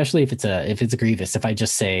other, especially if it's grievous. If I'm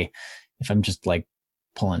just like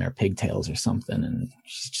pulling her pigtails or something and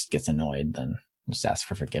she just gets annoyed, then I'll just ask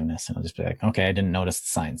for forgiveness, and I'll just be like, okay, I didn't notice the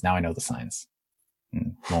signs. Now I know the signs.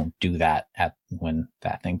 And won't do that when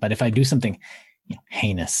that thing. But if I do something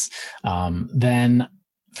heinous, then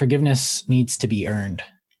forgiveness needs to be earned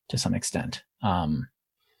to some extent,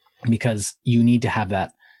 because you need to have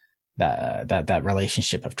that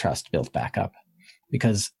relationship of trust built back up.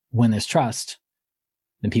 Because when there's trust,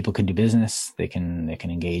 then people can do business. They can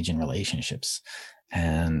engage in relationships,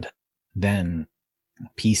 and then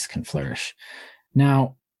peace can flourish.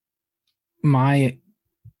 Now,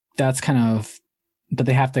 but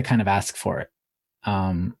they have to kind of ask for it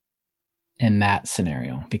in that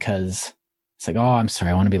scenario, because it's like, oh, I'm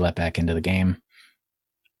sorry, I want to be let back into the game.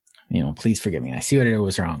 Please forgive me. I see what I did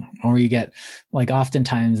was wrong. Or you get, like,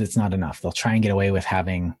 oftentimes it's not enough. They'll try and get away with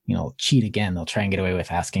having, cheat again. They'll try and get away with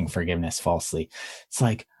asking forgiveness falsely. It's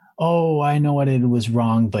like, oh, I know what it was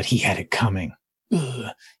wrong, but he had it coming.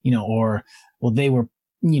 Ugh. Or, well, they were,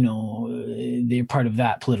 they're part of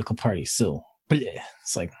that political party. So bleh.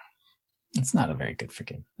 It's like, it's not a very good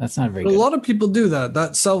forgiveness. That's not a very good. A lot of people do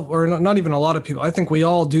that. Or not even a lot of people. I think we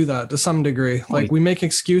all do that to some degree. Like, we make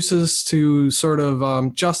excuses to sort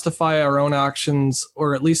of justify our own actions,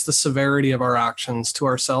 or at least the severity of our actions, to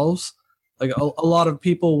ourselves. Like, a lot of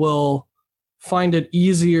people will find it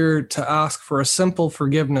easier to ask for a simple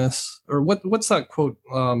forgiveness, or what's that quote?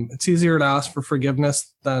 It's easier to ask for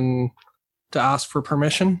forgiveness than to ask for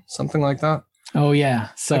permission, something like that. Oh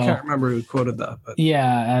yeah, so I can't remember who quoted that, but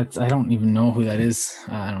yeah, I don't even know who that is.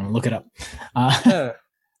 I don't know, look it up. Yeah.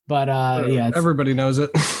 But yeah, everybody knows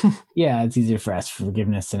it. Yeah, it's easier for ask for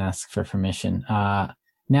forgiveness than ask for permission.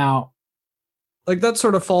 Now, like, that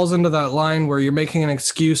sort of falls into that line where you're making an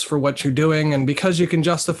excuse for what you're doing, and because you can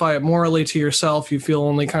justify it morally to yourself, you feel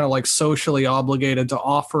only kind of like socially obligated to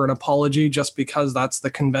offer an apology just because that's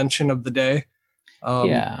the convention of the day.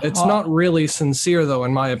 It's not really sincere, though,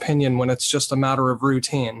 in my opinion, when it's just a matter of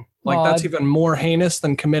routine. Like, that's even more heinous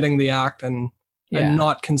than committing the act and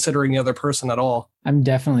not considering the other person at all. I'm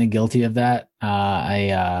definitely guilty of that.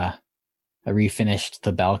 I refinished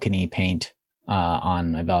the balcony paint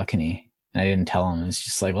on my balcony. And I didn't tell him. It's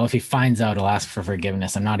just like, well, if he finds out, he'll ask for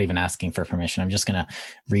forgiveness. I'm not even asking for permission. I'm just going to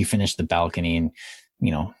refinish the balcony, and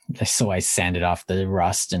so I sanded off the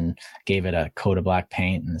rust and gave it a coat of black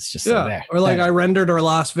paint, and it's just like there. Or like, I rendered our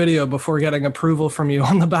last video before getting approval from you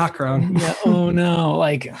on the background. Yeah. Oh no.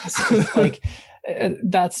 Like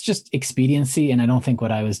that's just expediency. And I don't think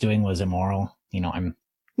what I was doing was immoral.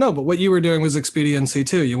 No, but what you were doing was expediency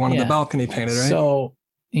too. You wanted the balcony painted, right? So,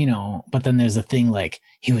 but then there's a thing like,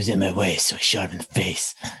 he was in my way, so I shot him in the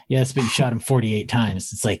face. Yes, but you shot him 48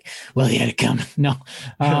 times. It's like, well, he had it coming. No.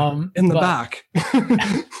 In the back.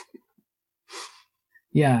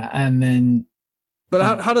 Yeah, and then...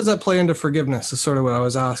 But how does that play into forgiveness is sort of what I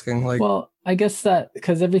was asking. Like, well, I guess that,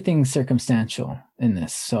 because everything's circumstantial in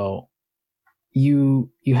this. So you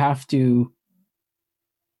have to...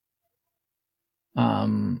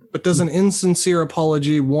 But does an insincere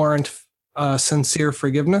apology warrant sincere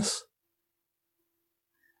forgiveness?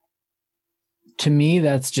 To me,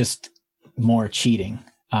 that's just more cheating.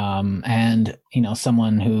 And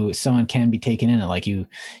someone can be taken in it. Like you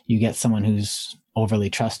get someone who's overly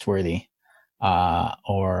trustworthy,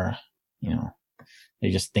 or they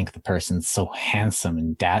just think the person's so handsome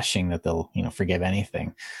and dashing that they'll forgive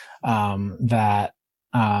anything.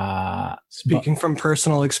 Speaking from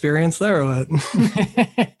personal experience there, or what?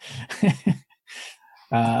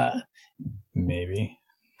 Maybe.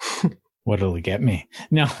 What'll it get me?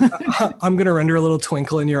 No. I'm going to render a little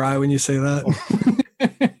twinkle in your eye when you say that.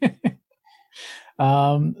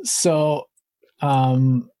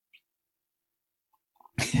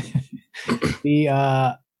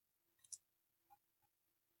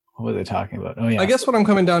 What was I talking about? Oh yeah. I guess what I'm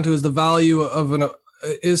coming down to is the value of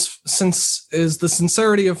is the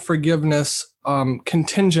sincerity of forgiveness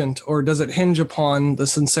contingent, or does it hinge upon the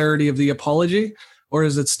sincerity of the apology, or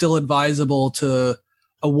is it still advisable to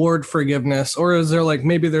award forgiveness, or is there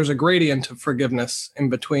maybe there's a gradient of forgiveness in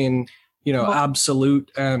between,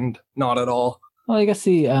 absolute and not at all? Well, I guess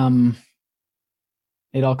it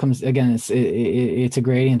all comes again. It's a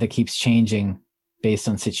gradient that keeps changing based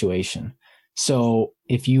on situation. So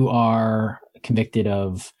if you are convicted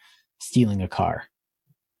of stealing a car,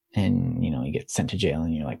 and you get sent to jail,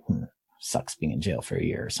 and you're like, sucks being in jail for a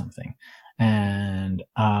year or something, and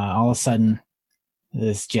all of a sudden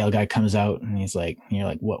this jail guy comes out, and he's like, and you're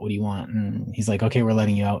like, what do you want? And he's like, okay, we're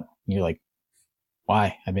letting you out. And you're like,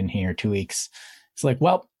 why? I've been here 2 weeks. It's like,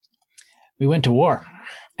 well, we went to war,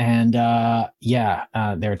 and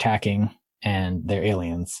they're attacking, and they're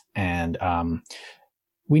aliens, and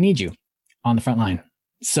we need you on the front line.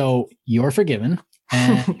 So you're forgiven,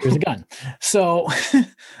 and here's a gun. So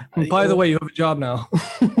by the way, you have a job now.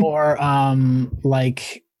 Or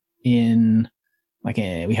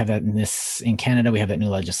we have that in Canada, we have that new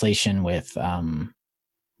legislation with the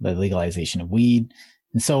legalization of weed.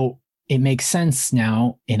 And so it makes sense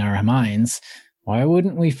now in our minds. Why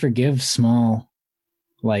wouldn't we forgive small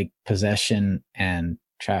possession and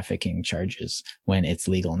trafficking charges when it's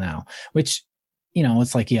legal now? Which,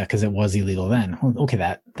 it's like, yeah, because it was illegal then. Okay,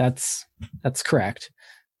 that's correct.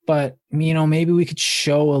 But, maybe we could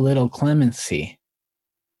show a little clemency,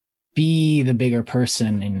 be the bigger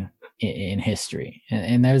person in history.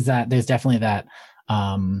 And there's definitely that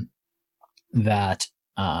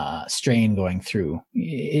strain going through.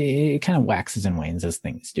 It kind of waxes and wanes as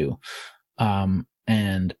things do.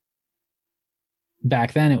 And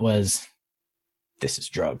back then it was, this is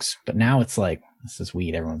drugs, but now it's like, this is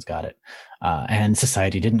weed, everyone's got it. And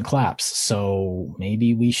society didn't collapse. So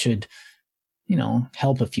maybe we should,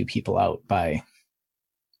 help a few people out by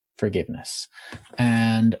forgiveness.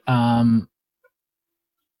 And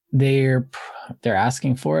they're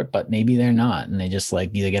asking for it, but maybe they're not. And they just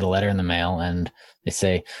either get a letter in the mail and they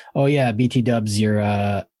say, oh yeah, BT Dubs,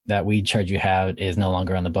 that weed charge you have is no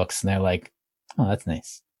longer on the books. And they're like, oh, that's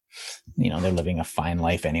nice. They're living a fine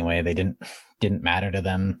life anyway. They didn't matter to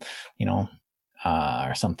them,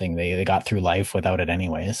 or something. They got through life without it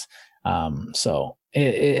anyways. So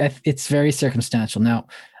it's very circumstantial. Now,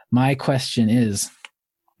 my question is,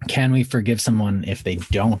 can we forgive someone if they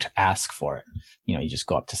don't ask for it? You just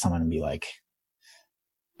go up to someone and be like,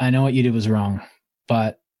 I know what you did was wrong,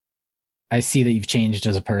 but I see that you've changed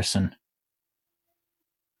as a person.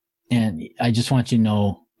 And I just want you to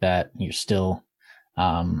know that you're still,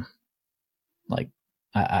 I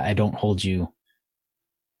don't hold you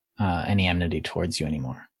any enmity towards you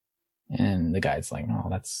anymore. And the guy's like, oh,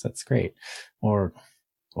 that's great. Or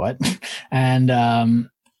what? And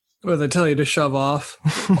or they tell you to shove off.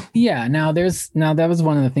 Yeah. Now that was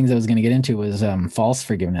one of the things I was going to get into was false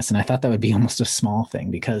forgiveness. And I thought that would be almost a small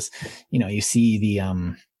thing because, you see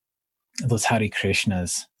the those Hare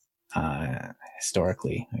Krishnas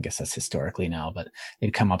historically, I guess that's historically now, but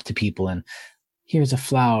they'd come up to people and here's a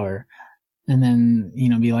flower. And then,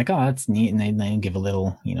 be like, oh, that's neat. And they'd give a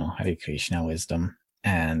little, Hare Krishna wisdom.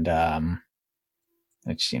 And,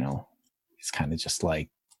 which, it's kind of just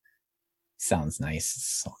sounds nice.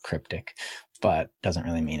 It's all cryptic, but doesn't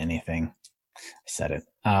really mean anything. I said it.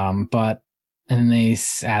 And then they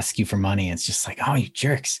ask you for money. It's just like, oh, you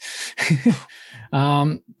jerks.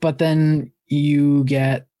 But then you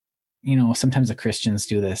get, sometimes the Christians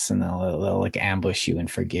do this and they'll ambush you and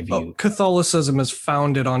forgive you. Catholicism is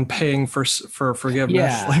founded on paying for forgiveness.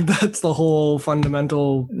 Yeah. That's the whole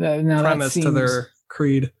fundamental premise to their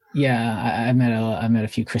creed. Yeah, I met a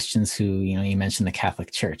few Christians who, you mentioned the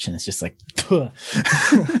Catholic Church, and it's just like, well,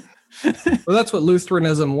 that's what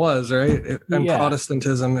Lutheranism was, right? And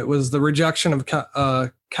Protestantism. It was the rejection of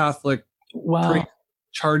Catholic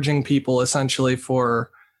charging people essentially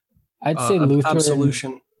for I'd say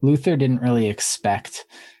absolution. Luther didn't really expect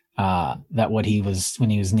that when he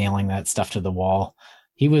was nailing that stuff to the wall,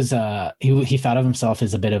 he thought of himself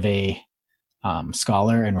as a bit of a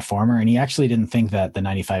scholar and reformer, and he actually didn't think that the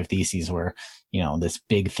 95 Theses were, this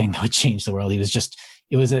big thing that would change the world. He was just,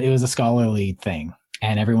 it was a scholarly thing,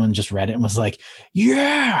 and everyone just read it and was like,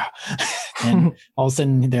 yeah. And all of a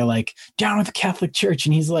sudden they're like, down with the Catholic Church.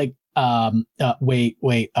 And he's like, wait.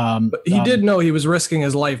 But he did know he was risking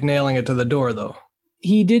his life nailing it to the door, though.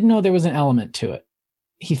 He did know there was an element to it.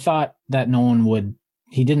 He thought that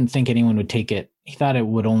he didn't think anyone would take it. He thought it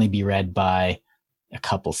would only be read by a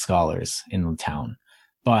couple scholars in the town.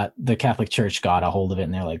 But the Catholic Church got a hold of it,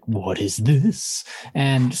 and they're like, what is this?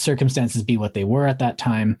 And circumstances be what they were at that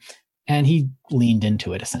time. And he leaned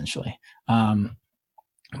into it, essentially. That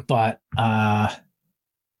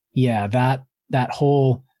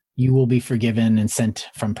whole, you will be forgiven and sent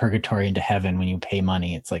from purgatory into heaven when you pay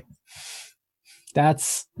money. It's like,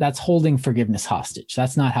 that's holding forgiveness hostage.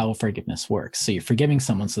 That's not how forgiveness works. So you're forgiving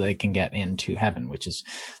someone so they can get into heaven, which is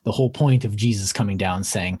the whole point of Jesus coming down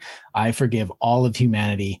saying, I forgive all of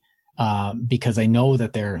humanity because I know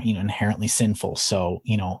that they're inherently sinful. So,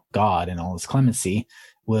 God in all his clemency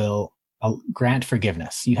will grant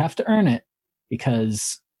forgiveness. You have to earn it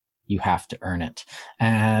because you have to earn it.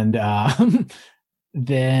 And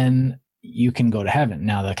then you can go to heaven.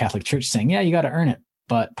 Now the Catholic Church is saying, yeah, you got to earn it.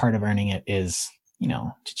 But part of earning it is,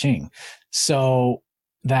 cha-ching. So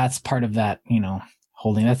that's part of that,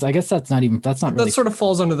 holding. That sort of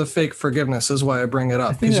falls under the fake forgiveness is why I bring it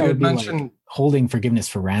up. Because you had mentioned like holding forgiveness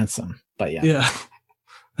for ransom. But yeah. Yeah.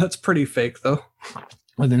 That's pretty fake though.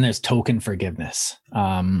 Well, then there's token forgiveness,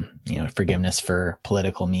 forgiveness for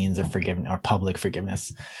political means or public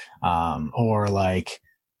forgiveness. Or like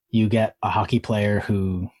you get a hockey player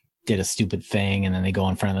who did a stupid thing and then they go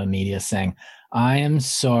in front of the media saying, I am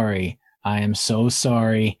sorry. I am so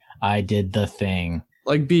sorry. I did the thing.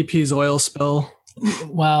 Like BP's oil spill.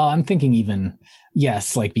 Well, I'm thinking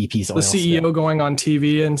like BP's oil spill. The CEO going on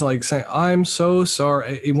TV and like saying, I'm so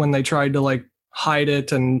sorry, when they tried to like hide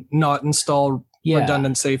it and not install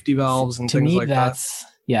redundant safety valves and things like that.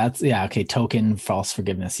 Okay. Token false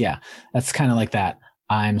forgiveness. Yeah. That's kind of like that.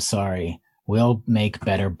 I'm sorry. We'll make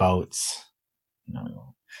better boats.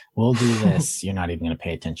 We'll do this. You're not even going to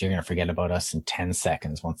pay attention. You're going to forget about us in 10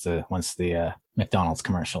 seconds once the McDonald's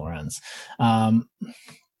commercial runs.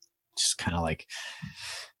 Just kind of like,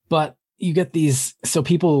 but you get these, so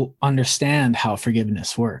people understand how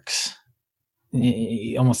forgiveness works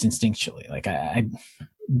almost instinctually. Like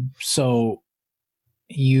so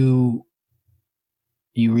you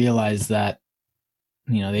realize that,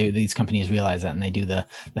 these companies realize that and they do the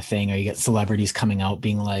thing, or you get celebrities coming out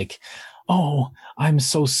being like, oh, I'm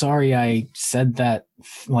so sorry I said that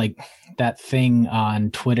thing on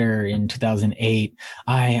Twitter in 2008.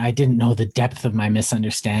 I didn't know the depth of my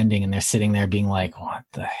misunderstanding. And they're sitting there being like, what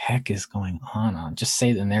the heck is going on? Just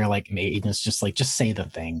say it. And they're like, it's just like, just say the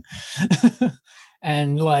thing.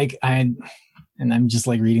 And like, I'm just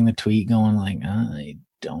like reading the tweet going like, I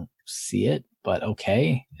don't see it, but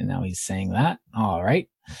okay. And now he's saying that. All right.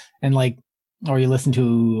 And like, or you listen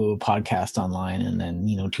to a podcast online and then,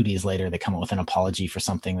 2 days later they come up with an apology for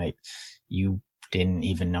something that you didn't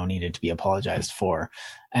even know needed to be apologized for.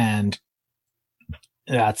 And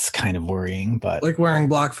that's kind of worrying, but like wearing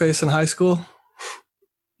blackface in high school.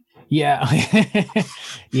 Yeah.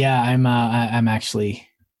 Yeah. I'm not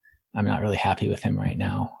really happy with him right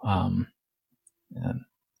now.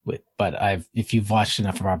 If you've watched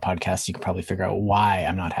enough of our podcasts, you can probably figure out why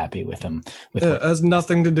I'm not happy with him. It has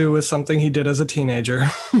nothing to do with something he did as a teenager.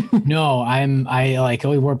 No,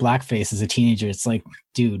 he wore blackface as a teenager. It's like,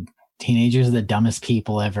 dude, teenagers are the dumbest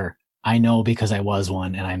people ever. I know because I was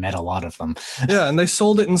one and I met a lot of them. Yeah, and they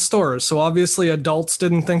sold it in stores. So obviously adults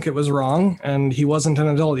didn't think it was wrong and he wasn't an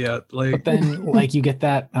adult yet. But then you get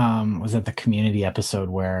that, was that the Community episode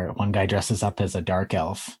where one guy dresses up as a dark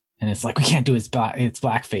elf? And it's like, we can't do it's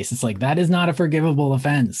blackface. It's like, that is not a forgivable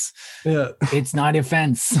offense. Yeah. It's not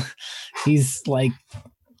offense. He's like,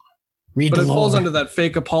 but it falls under that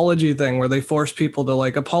fake apology thing where they force people to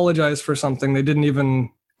like apologize for something they didn't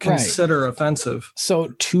even consider offensive. So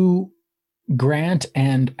to grant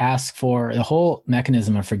and ask for, the whole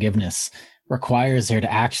mechanism of forgiveness requires there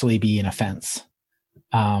to actually be an offense.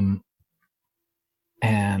 And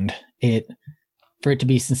for it to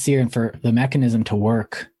be sincere and for the mechanism to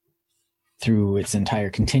work through its entire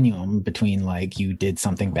continuum between like you did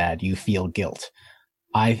something bad, you feel guilt.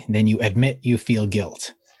 Then you admit you feel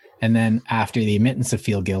guilt. And then after the admittance of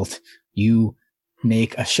feel guilt, you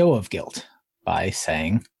make a show of guilt by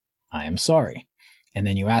saying, I am sorry. And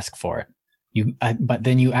then you ask for it. But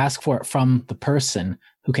then you ask for it from the person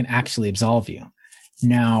who can actually absolve you.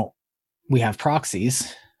 Now, we have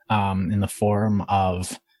proxies. in the form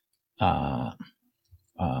of, I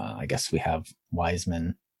guess we have wise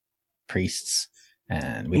men, priests,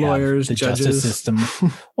 and we lawyers, have the judges. justice system.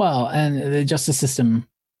 Well, and the justice system,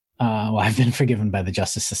 I've been forgiven by the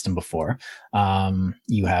justice system before.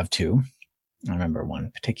 You have too. I remember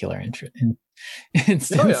one particular instance.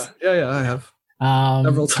 Oh yeah, I have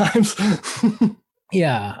several times.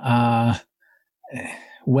 Yeah.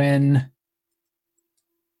 When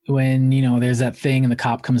there's that thing and the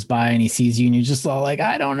cop comes by and he sees you and you're just all like,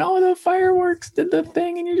 I don't know, the fireworks did the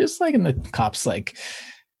thing, and you're just like, and the cop's like,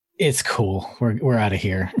 it's cool, we're out of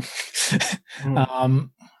here.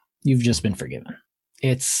 You've just been forgiven.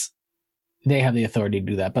 They have the authority to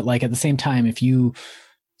do that, but like at the same time, if you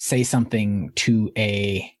say something to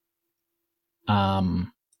a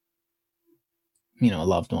loved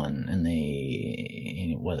one and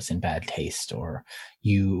it was in bad taste, or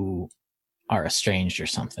you are estranged or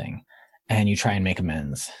something, and you try and make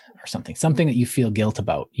amends or something that you feel guilt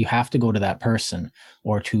about, you have to go to that person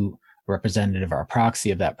or to a representative or a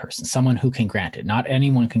proxy of that person, someone who can grant it. Not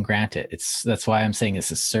anyone can grant it. That's why I'm saying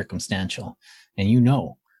this is circumstantial, and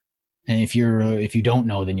and if you don't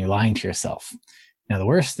know, then you're lying to yourself. Now, the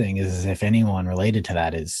worst thing is if anyone related to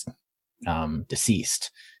that is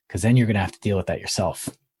deceased, because then you're going to have to deal with that yourself.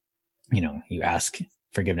 You ask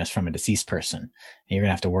forgiveness from a deceased person, and you're going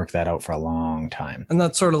to have to work that out for a long time. And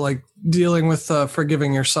that's sort of like dealing with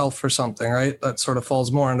forgiving yourself for something, right? That sort of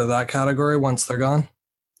falls more into that category once they're gone.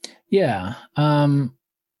 Yeah.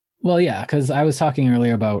 Well, yeah, because I was talking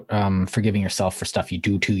earlier about forgiving yourself for stuff you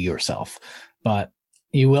do to yourself, but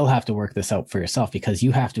you will have to work this out for yourself, because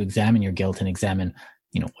you have to examine your guilt and examine,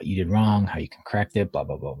 what you did wrong, how you can correct it, blah,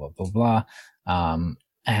 blah, blah, blah, blah, blah.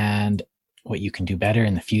 And what you can do better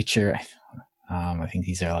in the future. I think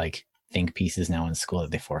these are like think pieces now in school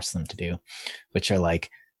that they force them to do, which are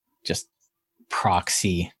like just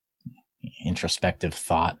proxy introspective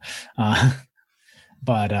thought.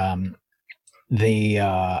 But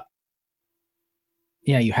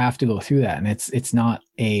you have to go through that. And it's not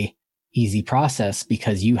a easy process,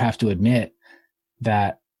 because you have to admit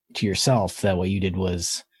that to yourself that what you did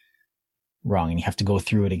was wrong, and you have to go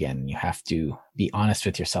through it again. You have to be honest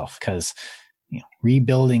with yourself, because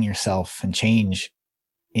rebuilding yourself and change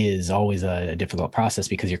is always a difficult process,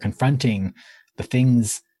 because you're confronting the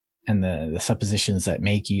things and the suppositions that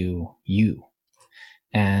make you,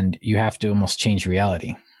 and you have to almost change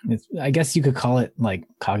reality. I guess you could call it like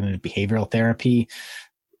cognitive behavioral therapy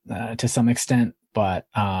to some extent, but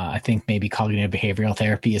I think maybe cognitive behavioral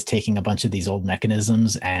therapy is taking a bunch of these old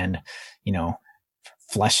mechanisms and,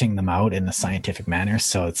 fleshing them out in a scientific manner.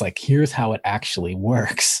 So it's like, here's how it actually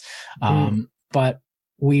works. But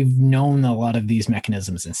we've known a lot of these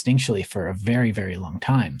mechanisms instinctually for a very, very long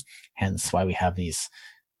time. Hence why we have these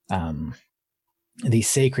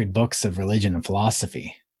sacred books of religion and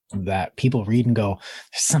philosophy that people read and go,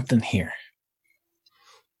 there's something here.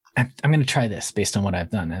 I'm going to try this based on what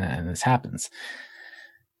I've done. And this happens.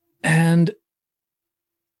 And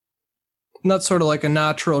that's sort of like a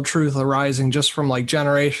natural truth arising just from like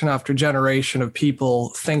generation after generation of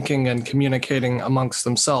people thinking and communicating amongst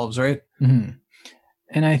themselves, right? Mm-hmm.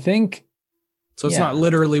 And I think... So it's not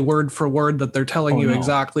literally word for word that they're telling you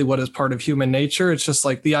exactly what is part of human nature. It's just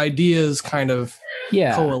like the ideas kind of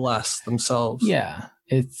coalesce themselves. Yeah.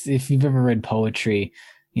 It's, if you've ever read poetry,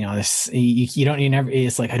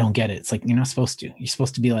 it's like, I don't get it. It's like, you're not supposed to. You're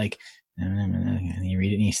supposed to be like, and you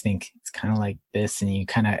read it and you think it's kind of like this, and you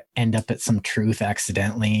kind of end up at some truth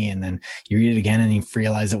accidentally, and then you read it again and you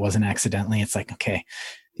realize it wasn't accidentally. It's like, okay,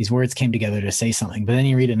 these words came together to say something. But then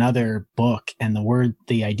you read another book and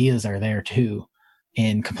the ideas are there too,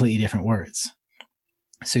 in completely different words.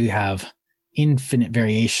 So you have infinite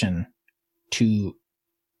variation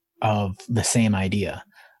of the same idea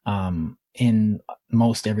in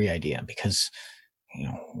most every idea, because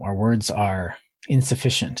our words are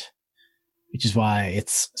insufficient, which is why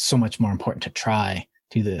it's so much more important to try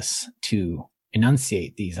to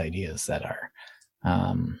enunciate these ideas that are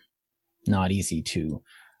not easy to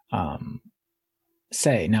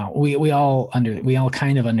say. Now, we all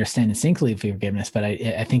kind of understand instinctively forgiveness, but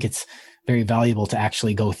I think it's very valuable to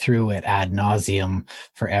actually go through it ad nauseum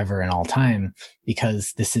forever and all time,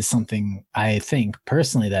 because this is something I think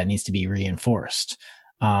personally that needs to be reinforced.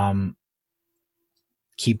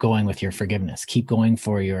 Keep going with your forgiveness. Keep going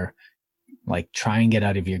for your, try and get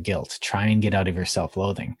out of your guilt. Try and get out of your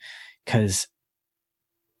self-loathing, because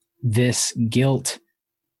this guilt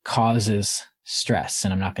causes stress.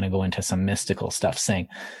 And I'm not going to go into some mystical stuff saying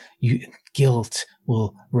guilt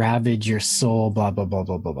will ravage your soul, blah, blah, blah,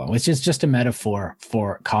 blah, blah, blah, which is just a metaphor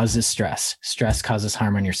for causes stress. Stress causes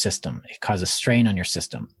harm on your system. It causes strain on your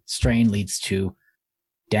system. Strain leads to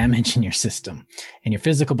damage in your system, and your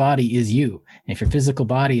physical body is you. And if your physical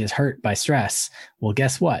body is hurt by stress, well,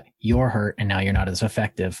 guess what? You're hurt, and now you're not as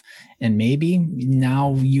effective. And maybe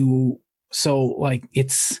now it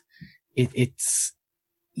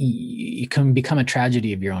can become a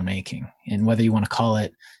tragedy of your own making. And whether you want to call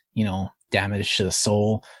it, damage to the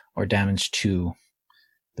soul or damage to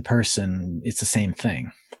the person, it's the same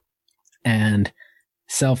thing. And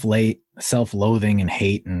self-loathing and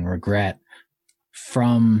hate and regret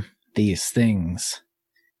from these things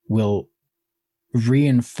will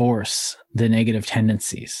reinforce the negative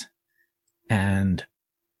tendencies, and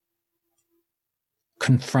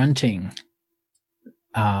confronting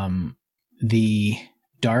the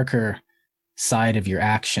darker side of your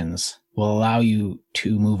actions will allow you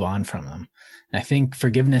to move on from them. And I think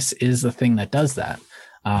forgiveness is the thing that does that.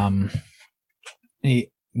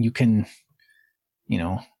 You can,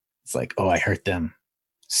 it's like, oh, I hurt them,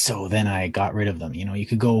 so then I got rid of them. You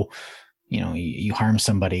could go, you harm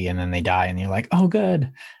somebody and then they die and you're like, oh,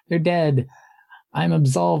 good, they're dead, I'm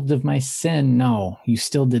absolved of my sin. No, you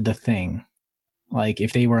still did the thing. Like,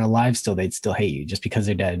 if they were alive still, they'd still hate you. Just because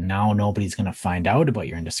they're dead, now nobody's going to find out about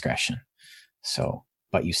your indiscretion. So,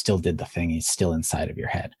 but you still did the thing. It's still inside of your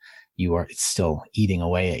head. It's still eating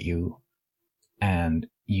away at you, and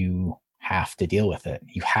you have to deal with it.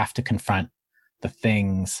 You have to confront the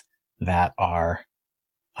things that are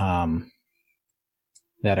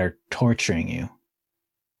torturing you,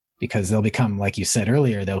 because they'll become, like you said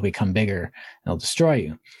earlier, they'll become bigger and they'll destroy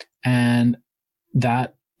you. And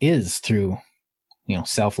that is through,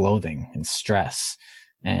 self-loathing and stress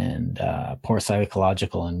and poor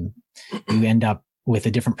psychological, and you end up with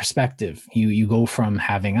a different perspective. You go from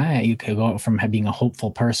you could go from being a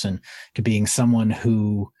hopeful person to being someone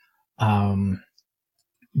who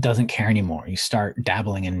doesn't care anymore. You start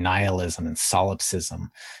dabbling in nihilism and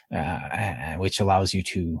solipsism, which allows you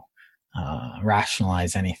to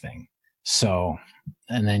rationalize anything. So,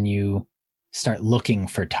 and then you start looking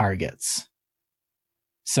for targets.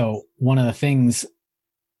 So one of the things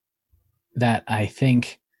that I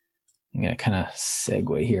think, I'm going to kind of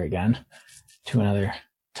segue here again to another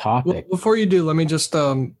topic. Well, before you do, let me just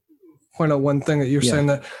point out one thing that you're saying,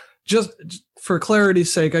 that just for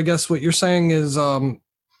clarity's sake, I guess what you're saying is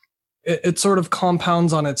it sort of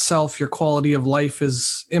compounds on itself. Your quality of life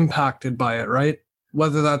is impacted by it, right?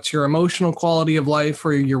 Whether that's your emotional quality of life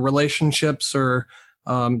or your relationships, or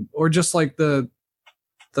just like the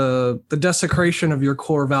desecration of your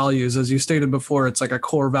core values. As you stated before, it's like a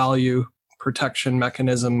core value protection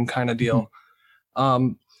mechanism kind of deal.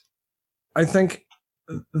 I think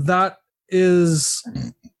that is,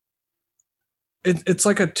 it's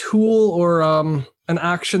like a tool or an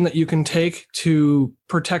action that you can take to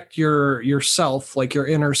protect yourself, like your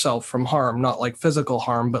inner self, from harm. Not like physical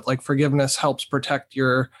harm, but like forgiveness helps protect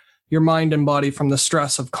your mind and body from the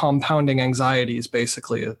stress of compounding anxieties,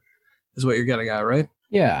 basically, is what you're getting at, right?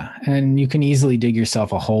 Yeah. And you can easily dig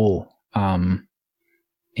yourself a hole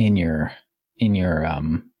in your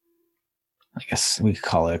I guess we could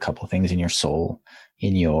call it a couple of things, in your soul,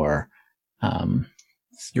 in your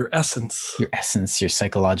essence, your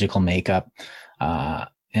psychological makeup.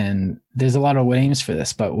 And there's a lot of names for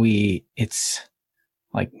this, but it's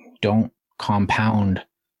like, don't compound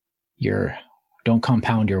your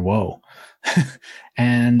woe.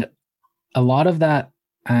 And a lot of that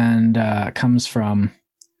comes from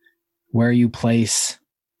where you place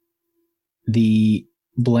the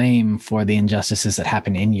blame for the injustices that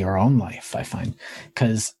happen in your own life, I find,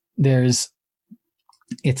 because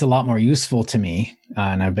it's a lot more useful to me,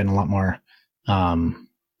 and I've been a lot more, I've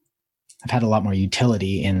had a lot more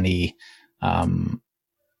utility in the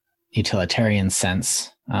utilitarian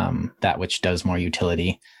sense. That which does more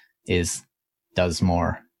utility does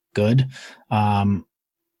more good, a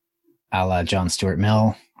la John Stuart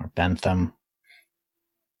Mill or Bentham.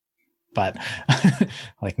 But I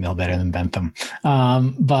like Mill better than Bentham.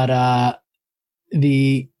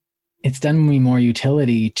 It's done me more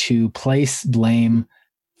utility to place blame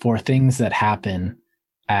for things that happen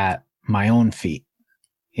at my own feet.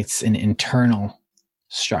 It's an internal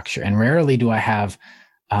structure. And rarely do I have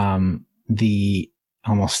the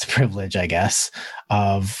almost privilege, I guess,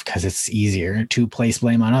 because it's easier to place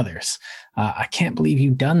blame on others. I can't believe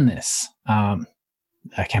you've done this. I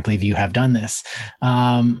can't believe you have done this.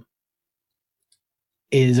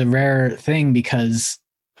 Is a rare thing, because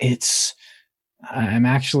I'm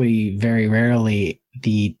actually very rarely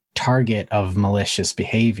the target of malicious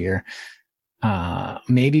behavior.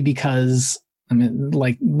 Maybe because,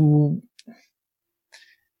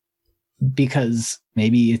 because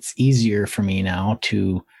maybe it's easier for me now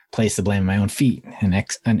to place the blame at my own feet,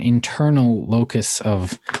 an internal locus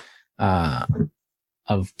of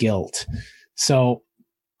guilt. So,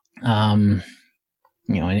 in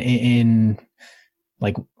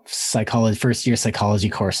like psychology, first year psychology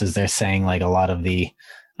courses, they're saying like a lot of the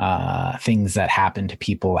things that happen to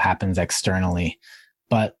people happens externally,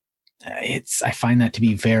 but I find that to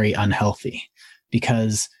be very unhealthy,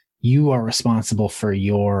 because you are responsible for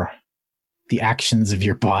the actions of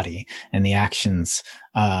your body and the actions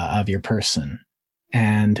of your person.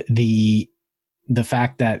 And the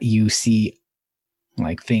fact that you see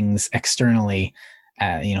like things externally,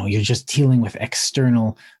 you're just dealing with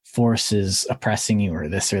external forces oppressing you or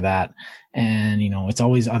this or that. And, it's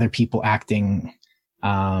always other people acting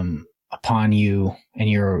upon you, and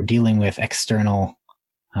you're dealing with external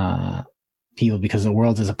people, because the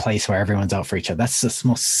world is a place where everyone's out for each other. That's the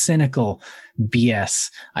most cynical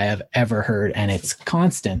BS I have ever heard. And it's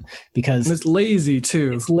constant, because it's lazy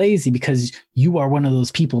too. It's lazy because you are one of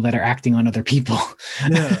those people that are acting on other people.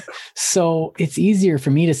 Yeah. So it's easier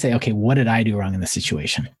for me to say, okay, what did I do wrong in this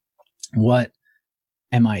situation? What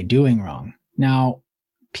am I doing wrong? Now,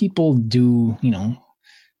 people do,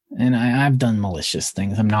 and I've done malicious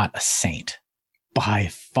things. I'm not a saint. By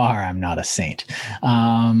far, I'm not a saint.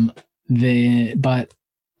 But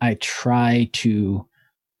I try to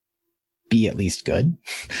be at least good.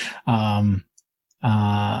 And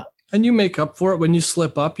you make up for it when you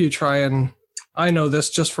slip up. You try, and I know this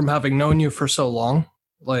just from having known you for so long.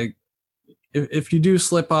 Like, if you do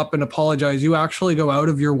slip up and apologize, you actually go out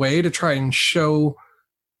of your way to try and show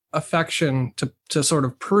affection to sort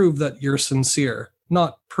of prove that you're sincere.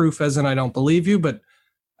 Not proof as in I don't believe you, but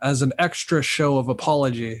as an extra show of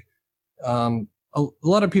apology. A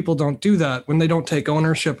lot of people don't do that when they don't take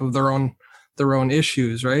ownership of their own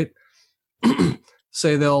issues, right?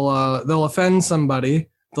 Say they'll offend somebody,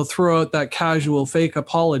 they'll throw out that casual fake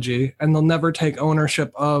apology, and they'll never take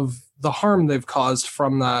ownership of the harm they've caused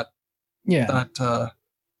from that. Yeah.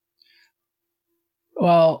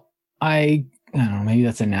 Well, I don't know, maybe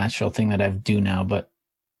that's a natural thing that I do now, but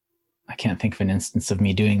I can't think of an instance of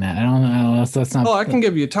me doing that. I don't know. Let's not. Oh, I can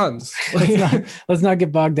give you tons. let's not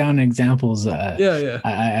get bogged down in examples. Yeah.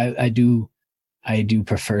 I do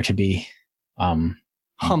prefer to be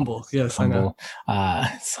humble. Yes, humble. I know.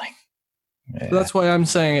 It's like that's why I'm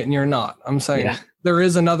saying it, and you're not. I'm saying there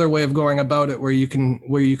is another way of going about it where you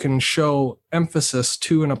can show emphasis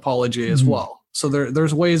to an apology as well. So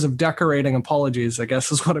there's ways of decorating apologies, I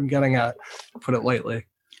guess, is what I'm getting at, to put it lightly.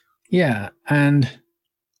 Yeah, and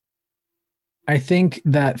I think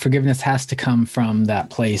that forgiveness has to come from that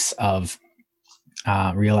place of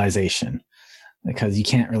realization, because you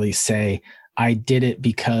can't really say, I did it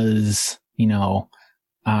because,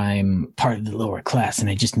 I'm part of the lower class and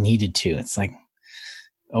I just needed to. It's like,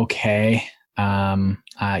 okay,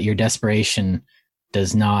 your desperation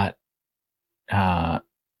does not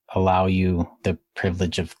allow you the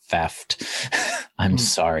privilege of theft. I'm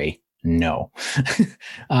sorry. No.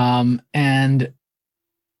 And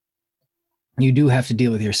you do have to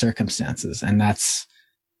deal with your circumstances, and that's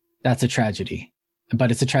a tragedy,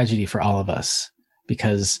 but it's a tragedy for all of us,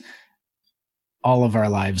 because all of our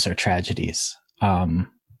lives are tragedies.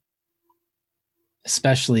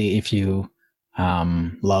 Especially if you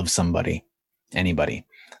love somebody, anybody,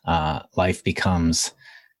 life becomes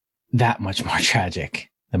that much more tragic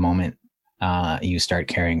the moment you start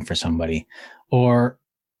caring for somebody, or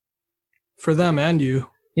for them and you.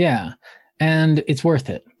 Yeah. And it's worth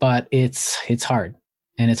it, but it's hard,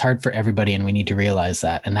 and it's hard for everybody. And we need to realize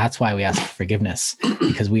that. And that's why we ask for forgiveness,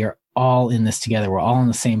 because we are all in this together. We're all in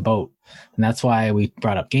the same boat. And that's why we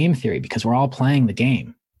brought up game theory, because we're all playing the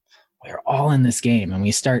game. We're all in this game, and we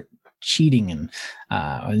start cheating and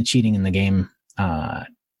cheating in the game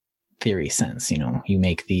theory sense. You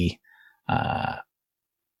make the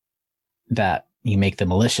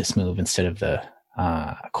malicious move instead of the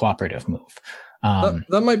cooperative move.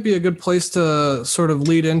 That might be a good place to sort of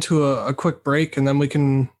lead into a quick break, and then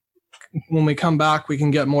when we come back, we can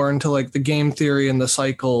get more into like the game theory and the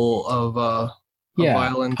cycle of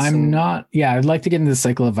violence. I'd like to get into the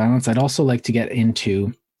cycle of violence. I'd also like to get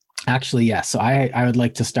into, actually, yeah. So I would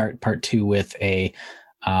like to start part 2 with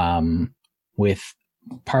with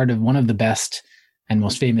part of one of the best and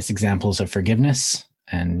most famous examples of forgiveness.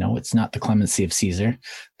 And no, it's not the clemency of Caesar,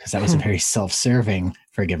 because that was a very self-serving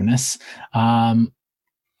forgiveness.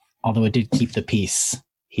 Although it did keep the peace.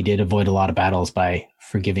 He did avoid a lot of battles by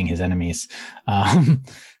forgiving his enemies.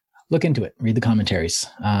 look into it. Read the commentaries.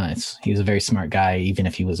 He was a very smart guy, even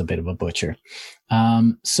if he was a bit of a butcher.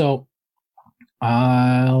 So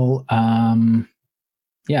I'll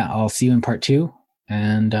see you in part 2,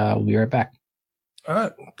 and we'll be right back. All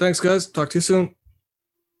right. Thanks, guys. Talk to you soon.